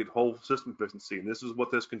efficiency. We can get whole system efficiency, and this is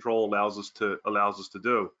what this control allows us to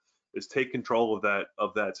do, is take control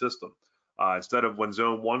of that system. Instead of when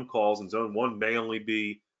zone 1 calls, and zone 1 may only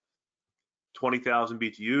be 20,000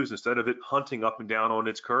 BTUs, instead of it hunting up and down on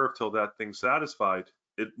its curve till that thing's satisfied,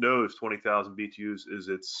 it knows 20,000 BTUs is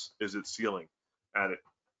its ceiling, and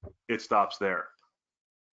it stops there.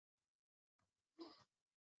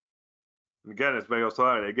 And again, as Megan was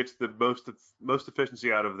saying, it gets the most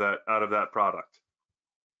efficiency out of that product.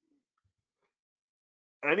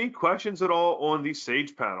 Any questions at all on the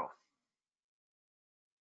Sage panel?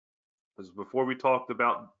 Because before we talk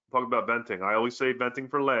about venting, I always say venting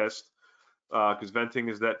for last, because venting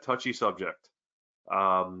is that touchy subject.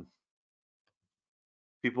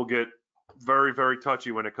 People get very, very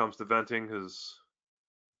touchy when it comes to venting, because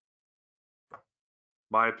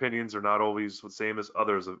my opinions are not always the same as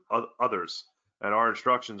others, and our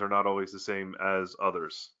instructions are not always the same as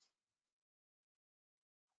others.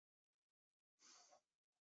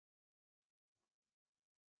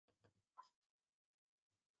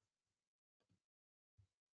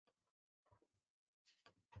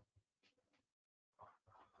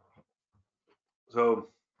 So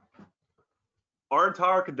our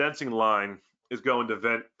entire condensing line is going to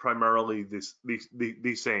vent primarily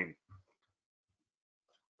the same.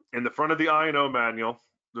 In the front of the I&O manual,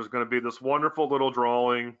 there's going to be this wonderful little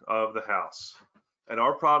drawing of the house. And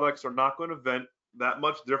our products are not going to vent that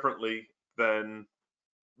much differently than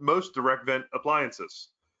most direct vent appliances.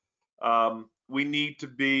 We need to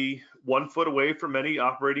be 1 foot away from any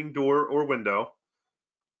operating door or window.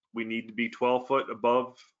 We need to be 12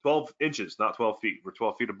 inches, not 12 feet. We're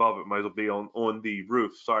 12 feet above it, might as well be on the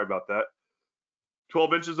roof. Sorry about that.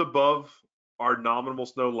 12 inches above our nominal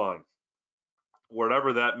snow line.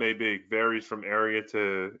 Whatever that may be, varies from area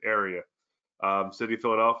to area. City of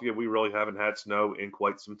Philadelphia, we really haven't had snow in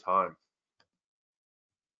quite some time.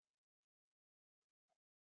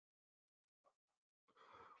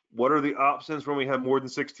 What are the options when we have more than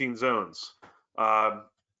 16 zones?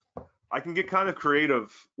 I can get kind of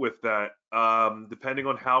creative with that, depending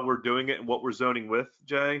on how we're doing it and what we're zoning with,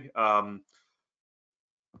 Jay. I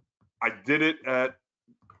did it at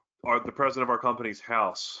the president of our company's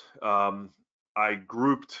house. I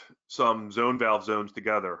grouped some zone valve zones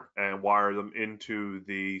together and wired them into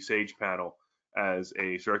the Sage panel as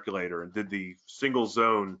a circulator, and did the single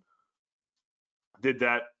zone, did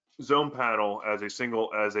that zone panel as a single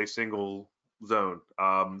zone.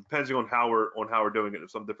 Depending on how we're doing it,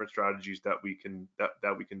 there's some different strategies that we can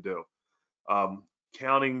do.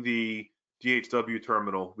 Counting the DHW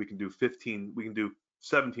terminal, we can do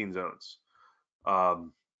 17 zones.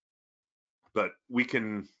 But we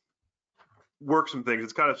can work some things.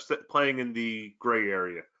 It's kind of playing in the gray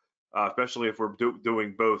area, especially if we're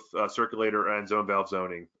doing both circulator and zone valve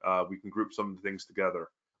zoning. We can group some of the things together,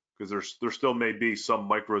 because there still may be some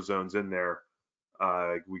micro zones in there.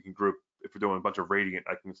 We can group, if we're doing a bunch of radiant,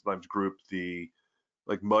 I can sometimes group the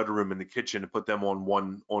mud room in the kitchen and put them on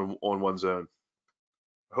one zone.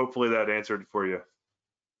 Hopefully that answered it for you.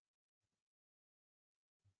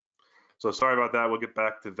 So sorry about that. We'll get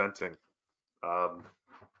back to venting.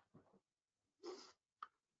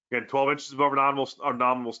 Again, 12 inches above our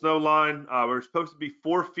nominal snow line. We're supposed to be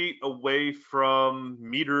 4 feet away from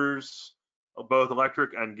meters, both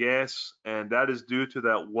electric and gas, and that is due to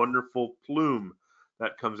that wonderful plume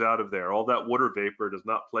that comes out of there. All that water vapor does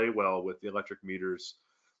not play well with the electric meters,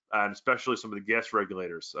 and especially some of the gas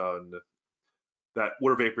regulators. That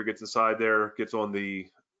water vapor gets inside there, gets on the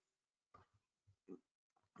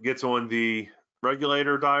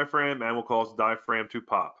regulator diaphragm, and will cause the diaphragm to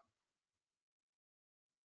pop.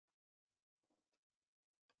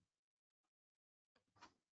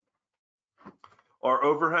 Our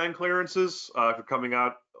overhang clearances, if you're coming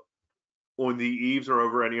out on the eaves or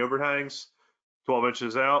over any overhangs, 12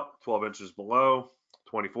 inches out, 12 inches below,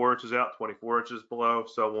 24 inches out, 24 inches below,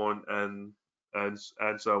 so on and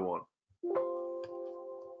so on.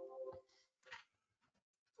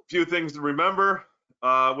 A few things to remember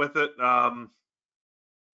with it.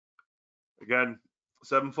 Again,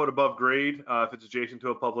 7 foot above grade if it's adjacent to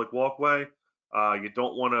a public walkway. You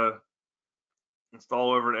don't want to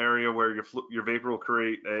install over an area where your vapor will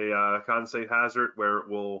create a condensate hazard where it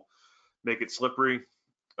will make it slippery.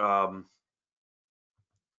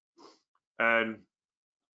 And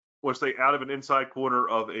we'll stay out of an inside corner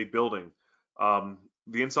of a building.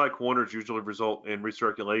 The inside corners usually result in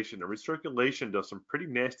recirculation, and recirculation does some pretty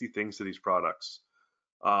nasty things to these products.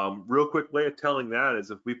 Real quick way of telling that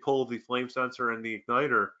is if we pull the flame sensor and the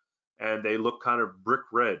igniter and they look kind of brick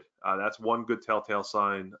red, that's one good telltale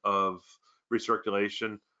sign of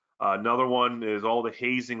recirculation. Another one is all the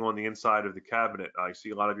hazing on the inside of the cabinet. I see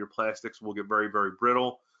a lot of your plastics will get very, very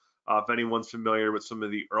brittle. If anyone's familiar with some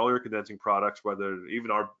of the earlier condensing products, whether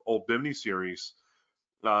even our old Bimini series,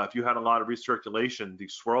 if you had a lot of recirculation,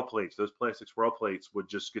 these swirl plates, those plastic swirl plates would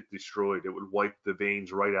just get destroyed. It would wipe the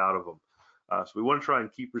veins right out of them. So we want to try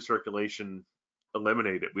and keep recirculation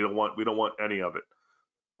eliminated. We don't want any of it.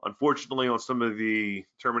 Unfortunately, on some of the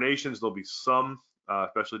terminations, there'll be some,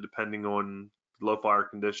 especially depending on low fire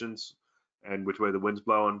conditions and which way the wind's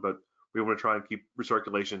blowing, but we want to try and keep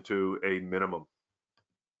recirculation to a minimum.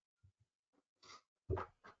 A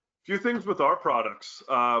few things with our products.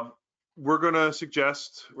 We're going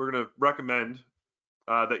to recommend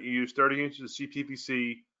that you use 30 inches of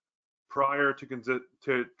CPVC prior to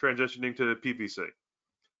transitioning to PVC.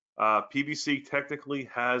 PVC technically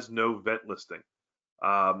has no vent listing.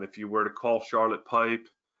 If you were to call Charlotte Pipe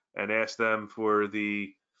and ask them for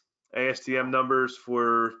the ASTM numbers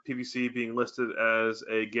for PVC being listed as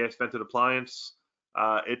a gas vented appliance,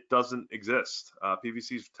 it doesn't exist.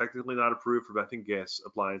 PVC is technically not approved for venting gas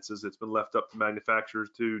appliances. It's been left up to manufacturers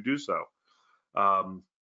to do so.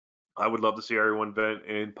 I would love to see everyone vent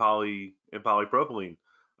in polypropylene,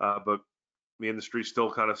 but the industry's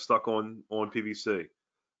still kind of stuck on PVC.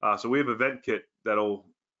 So we have a vent kit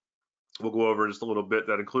we'll go over just a little bit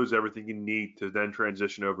that includes everything you need to then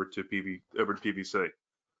transition over to PVC.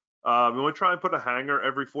 We want to try and put a hanger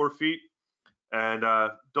every 4 feet, and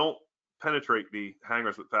don't penetrate the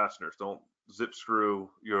hangers with fasteners. Don't zip screw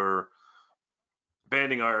your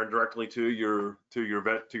banding iron directly to your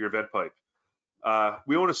vent pipe.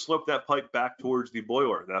 We want to slope that pipe back towards the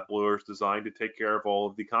boiler. That boiler is designed to take care of all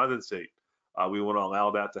of the condensate. We want to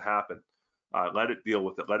allow that to happen. Let it deal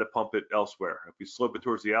with it. Let it pump it elsewhere. If we slope it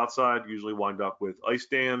towards the outside, we usually wind up with ice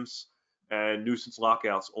dams and nuisance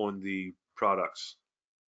lockouts on the products.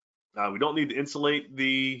 We don't need to insulate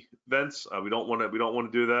the vents. We don't want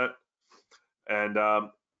to do that. And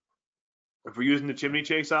if we're using the chimney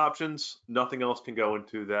chase options, nothing else can go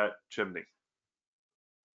into that chimney.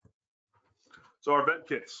 So our vent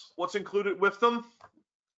kits, what's included with them?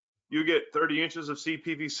 You get 30 inches of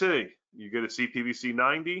CPVC. You get a CPVC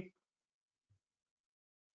 90.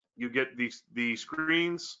 You get the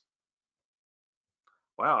screens.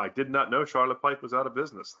 Wow, I did not know Charlotte Pipe was out of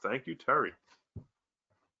business. Thank you, Terry.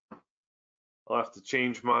 I'll have to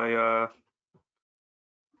change my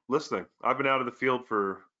listing. I've been out of the field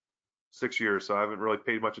for 6 years, so I haven't really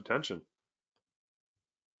paid much attention.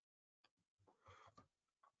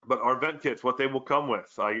 But our vent kits, what they will come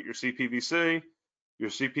with, I get your CPVC, your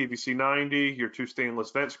CPVC 90, your 2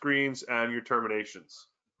 stainless vent screens, and your terminations.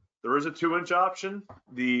 There is a 2-inch option.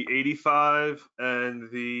 The 85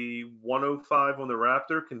 and the 105 on the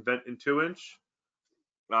Raptor can vent in 2-inch.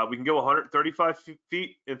 We can go 135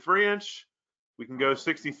 feet in 3-inch. We can go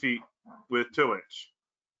 60 feet with 2-inch.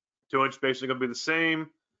 2-inch basically going to be the same,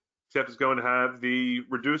 except it's going to have the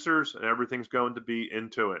reducers and everything's going to be in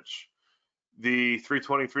 2-inch. The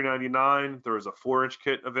 320, 399, there is a 4-inch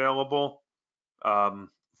kit available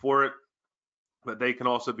for it, but they can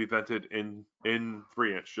also be vented in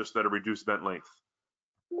 3-inch, just at a reduced vent length.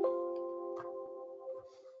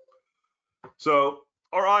 So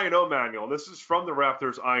our I&O manual, this is from the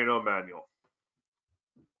Raptor's I&O manual.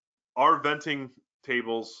 Our venting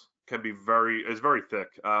tables can be very thick.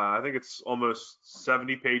 I think it's almost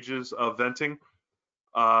 70 pages of venting.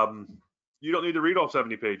 You don't need to read all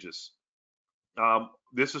 70 pages.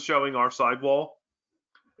 This is showing our sidewall.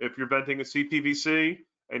 If you're venting a CPVC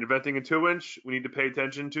and you're venting a 2-inch, we need to pay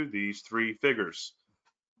attention to these 3 figures.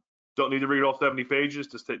 Don't need to read all 70 pages.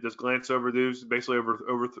 Just glance over these, basically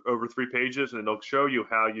over 3 pages, and it'll show you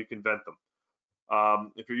how you can vent them.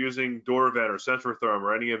 If you're using Duravent or Centrotherm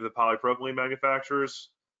or any of the polypropylene manufacturers,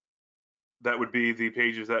 that would be the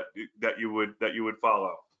pages that you would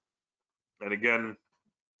follow. And again,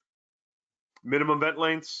 minimum vent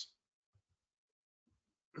lengths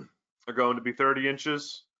are going to be 30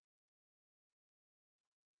 inches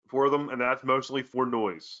for them, and that's mostly for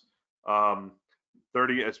noise.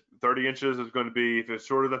 30 inches is going to be, if it's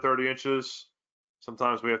shorter than 30 inches,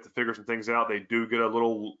 sometimes we have to figure some things out. They do get a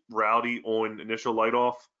little rowdy on initial light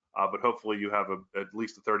off, but hopefully you have at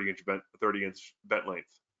least a 30-inch vent length.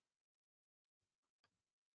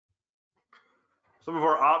 Some of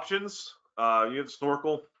our options, you have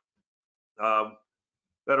snorkel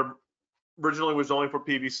that originally was only for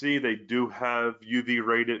PVC. They do have UV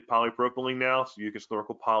rated polypropylene now, so you can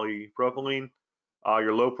snorkel polypropylene.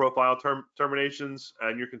 Your low profile terminations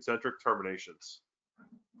and your concentric terminations.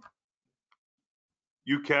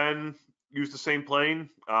 You can use the same plane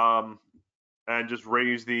and just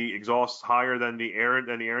raise the exhaust higher than the air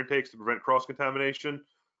intakes to prevent cross contamination.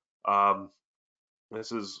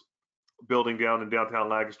 This is building down in downtown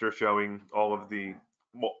Lancaster, showing all the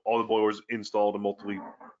boilers installed and multiply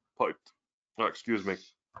piped. Oh, excuse me.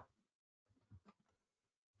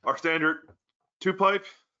 Our standard 2-pipe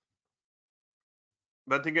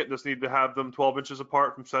venting it, just need to have them 12 inches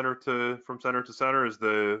apart from center to center is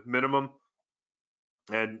the minimum,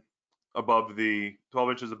 and above the 12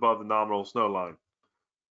 inches above the nominal snow line.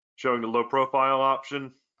 Showing the low profile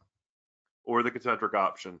option or the concentric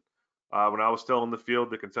option. When I was still in the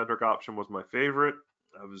field, the concentric option was my favorite.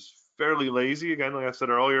 I was fairly lazy. Again, like I said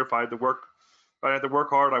earlier, if I had to work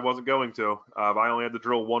hard, I wasn't going to. I only had to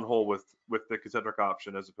drill one hole with the concentric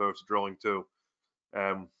option as opposed to drilling two.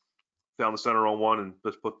 Found the center on one and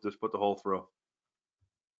just put the hole through.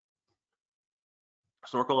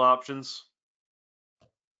 Snorkel options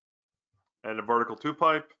and a vertical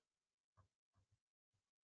 2-pipe.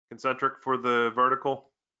 Concentric for the vertical.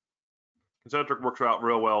 Concentric works out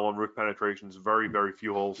real well on roof penetrations. Very, very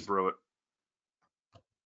few holes through it.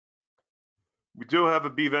 We do have a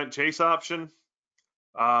B-vent chase option,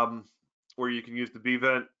 where you can use the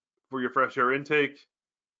B-vent for your fresh air intake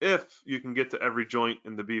if you can get to every joint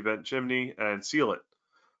in the B-vent chimney and seal it.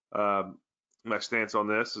 My stance on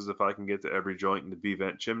this is if I can get to every joint in the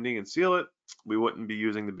B-vent chimney and seal it, we wouldn't be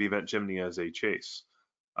using the B-vent chimney as a chase.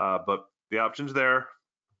 But the option's there.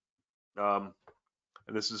 And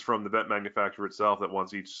this is from the vent manufacturer itself that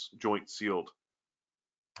wants each joint sealed.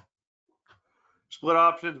 Split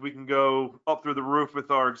options, we can go up through the roof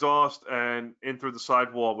with our exhaust and in through the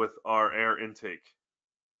sidewall with our air intake.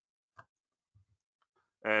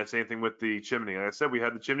 And same thing with the chimney. Like I said, we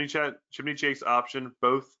had the chimney chase option,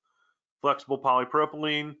 both flexible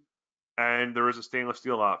polypropylene, and there is a stainless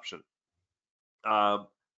steel option.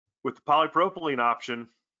 With the polypropylene option,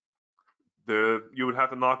 you would have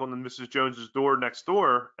to knock on the Mrs. Jones's door next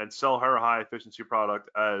door and sell her a high efficiency product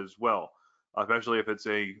as well, especially if it's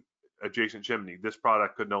a adjacent chimney. This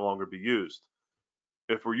product could no longer be used.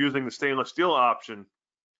 If we're using the stainless steel option,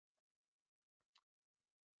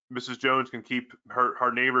 Mrs. Jones can keep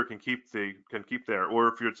her neighbor can keep there, or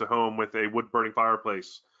if it's a home with a wood burning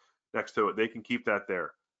fireplace next to it, they can keep that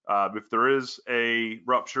there. If there is a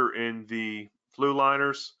rupture in the flue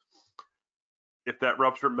liners, if that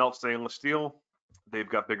rupture melts stainless steel, they've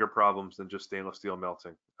got bigger problems than just stainless steel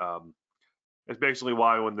melting. It's basically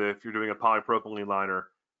why if you're doing a polypropylene liner,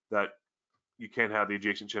 that you can't have the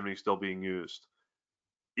adjacent chimney still being used.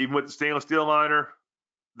 Even with the stainless steel liner,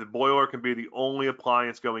 the boiler can be the only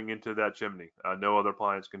appliance going into that chimney. No other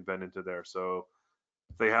appliance can vent into there. So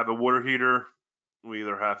if they have a water heater, we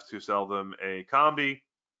either have to sell them a combi,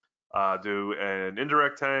 do an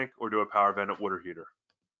indirect tank, or do a power vented water heater.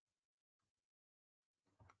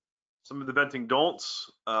 Some of the venting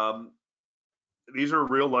don'ts. These are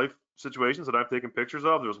real life situations that I've taken pictures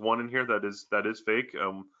of. There's one in here that is fake.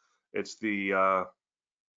 It's the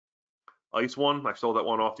ice one. I stole that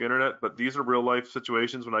one off the internet, but these are real life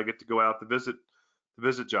situations when I get to go out to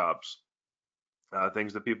visit jobs.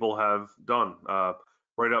 Things that people have done.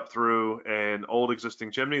 Right up through an old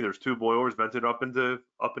existing chimney. There's 2 boilers vented up into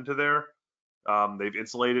there. They've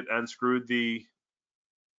insulated and screwed the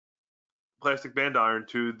plastic band iron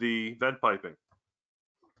to the vent piping.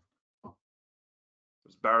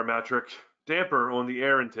 There's barometric damper on the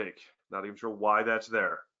air intake. Not even sure why that's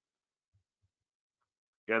there.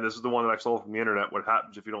 Again, this is the one that I stole from the internet. What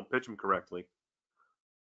happens if you don't pitch them correctly?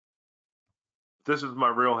 This is my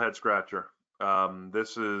real head scratcher.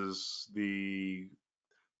 This is the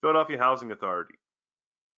Philadelphia Housing Authority,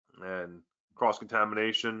 and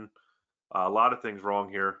cross-contamination, a lot of things wrong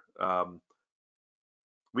here.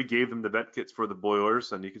 We gave them the vent kits for the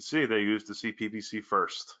boilers, and you can see they used the CPVC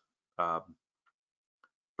first.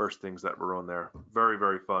 first things that were on there. Very,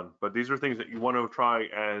 very fun. But these are things that you want to try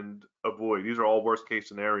and avoid. These are all worst case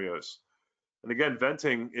scenarios. And again,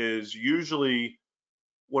 venting is usually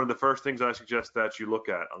one of the first things I suggest that you look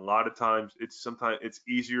at. A lot of times it's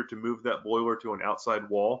easier to move that boiler to an outside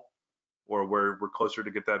wall or where we're closer to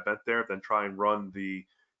get that vent there than try and run the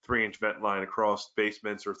 3-inch vent line across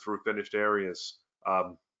basements or through finished areas.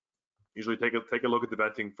 Usually take a look at the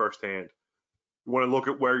venting firsthand. You want to look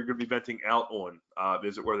at where you're going to be venting out on.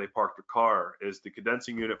 Is it where they parked their car? Is the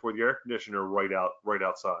condensing unit for the air conditioner right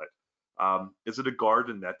outside? Is it a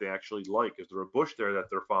garden that they actually like? Is there a bush there that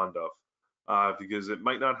they're fond of? Because it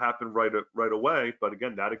might not happen right away, but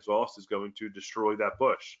again, that exhaust is going to destroy that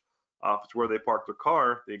bush. If it's where they park their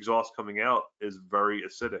car, the exhaust coming out is very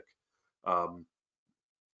acidic.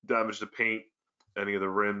 Damage the paint, any of the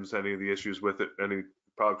rims, any of the issues with it, any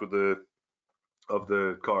product of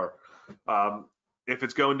the car. If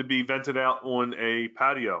it's going to be vented out on a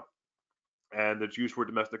patio and it's used for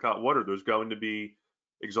domestic hot water, there's going to be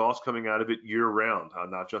exhaust coming out of it year round,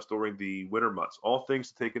 not just during the winter months. All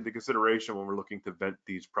things to take into consideration when we're looking to vent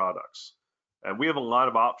these products. And we have a lot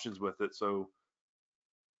of options with it, so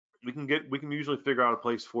we can usually figure out a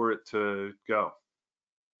place for it to go.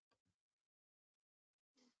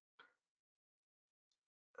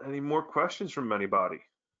 Any more questions from anybody?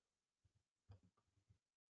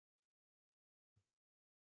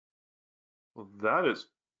 Well, that is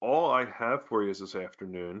all I have for you this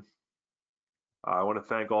afternoon. I want to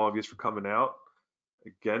thank all of you for coming out.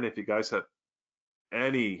 Again, if you guys have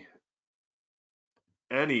any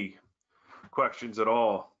questions at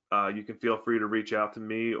all, you can feel free to reach out to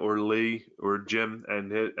me or Lee or Jim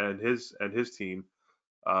and his team.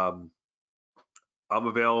 I'm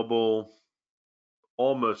available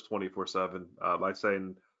almost 24/7. I'd say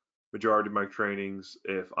in majority of my trainings,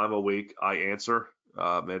 if I'm awake, I answer.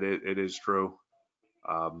 It is true.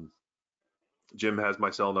 Jim has my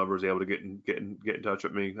cell number, is able to get in touch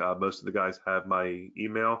with me. Most of the guys have my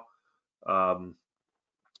email.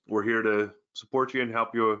 We're here to support you and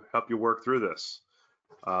help you work through this.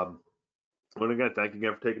 And again, thank you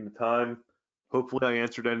again for taking the time. Hopefully I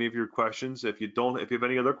answered any of your questions. If you have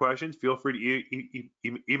any other questions, feel free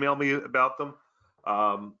to email me about them.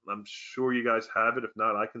 I'm sure you guys have it. If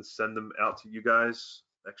not, I can send them out to you guys.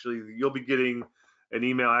 Actually, you'll be getting an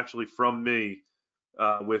email actually from me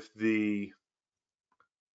with the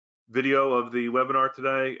video of the webinar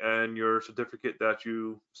today and your certificate that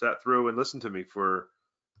you sat through and listened to me for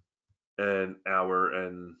an hour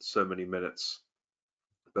and so many minutes.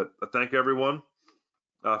 But thank everyone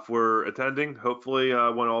for attending. Hopefully,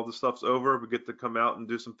 when all the stuff's over, we get to come out and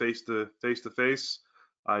do some face-to-face.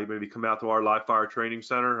 You maybe come out to our live fire training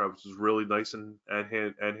center, which is really nice and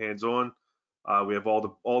hands-on. We have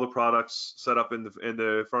all the products set up in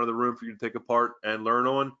the front of the room for you to take apart and learn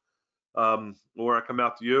on. Or I come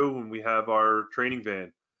out to you and we have our training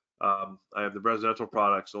van. I have the residential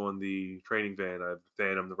products on the training van. I have the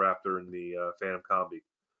Phantom, the Raptor, and the Phantom Combi.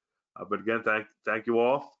 But again, thank you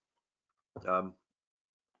all. It's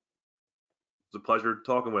a pleasure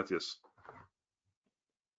talking with you.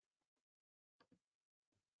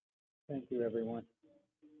 Thank you, everyone.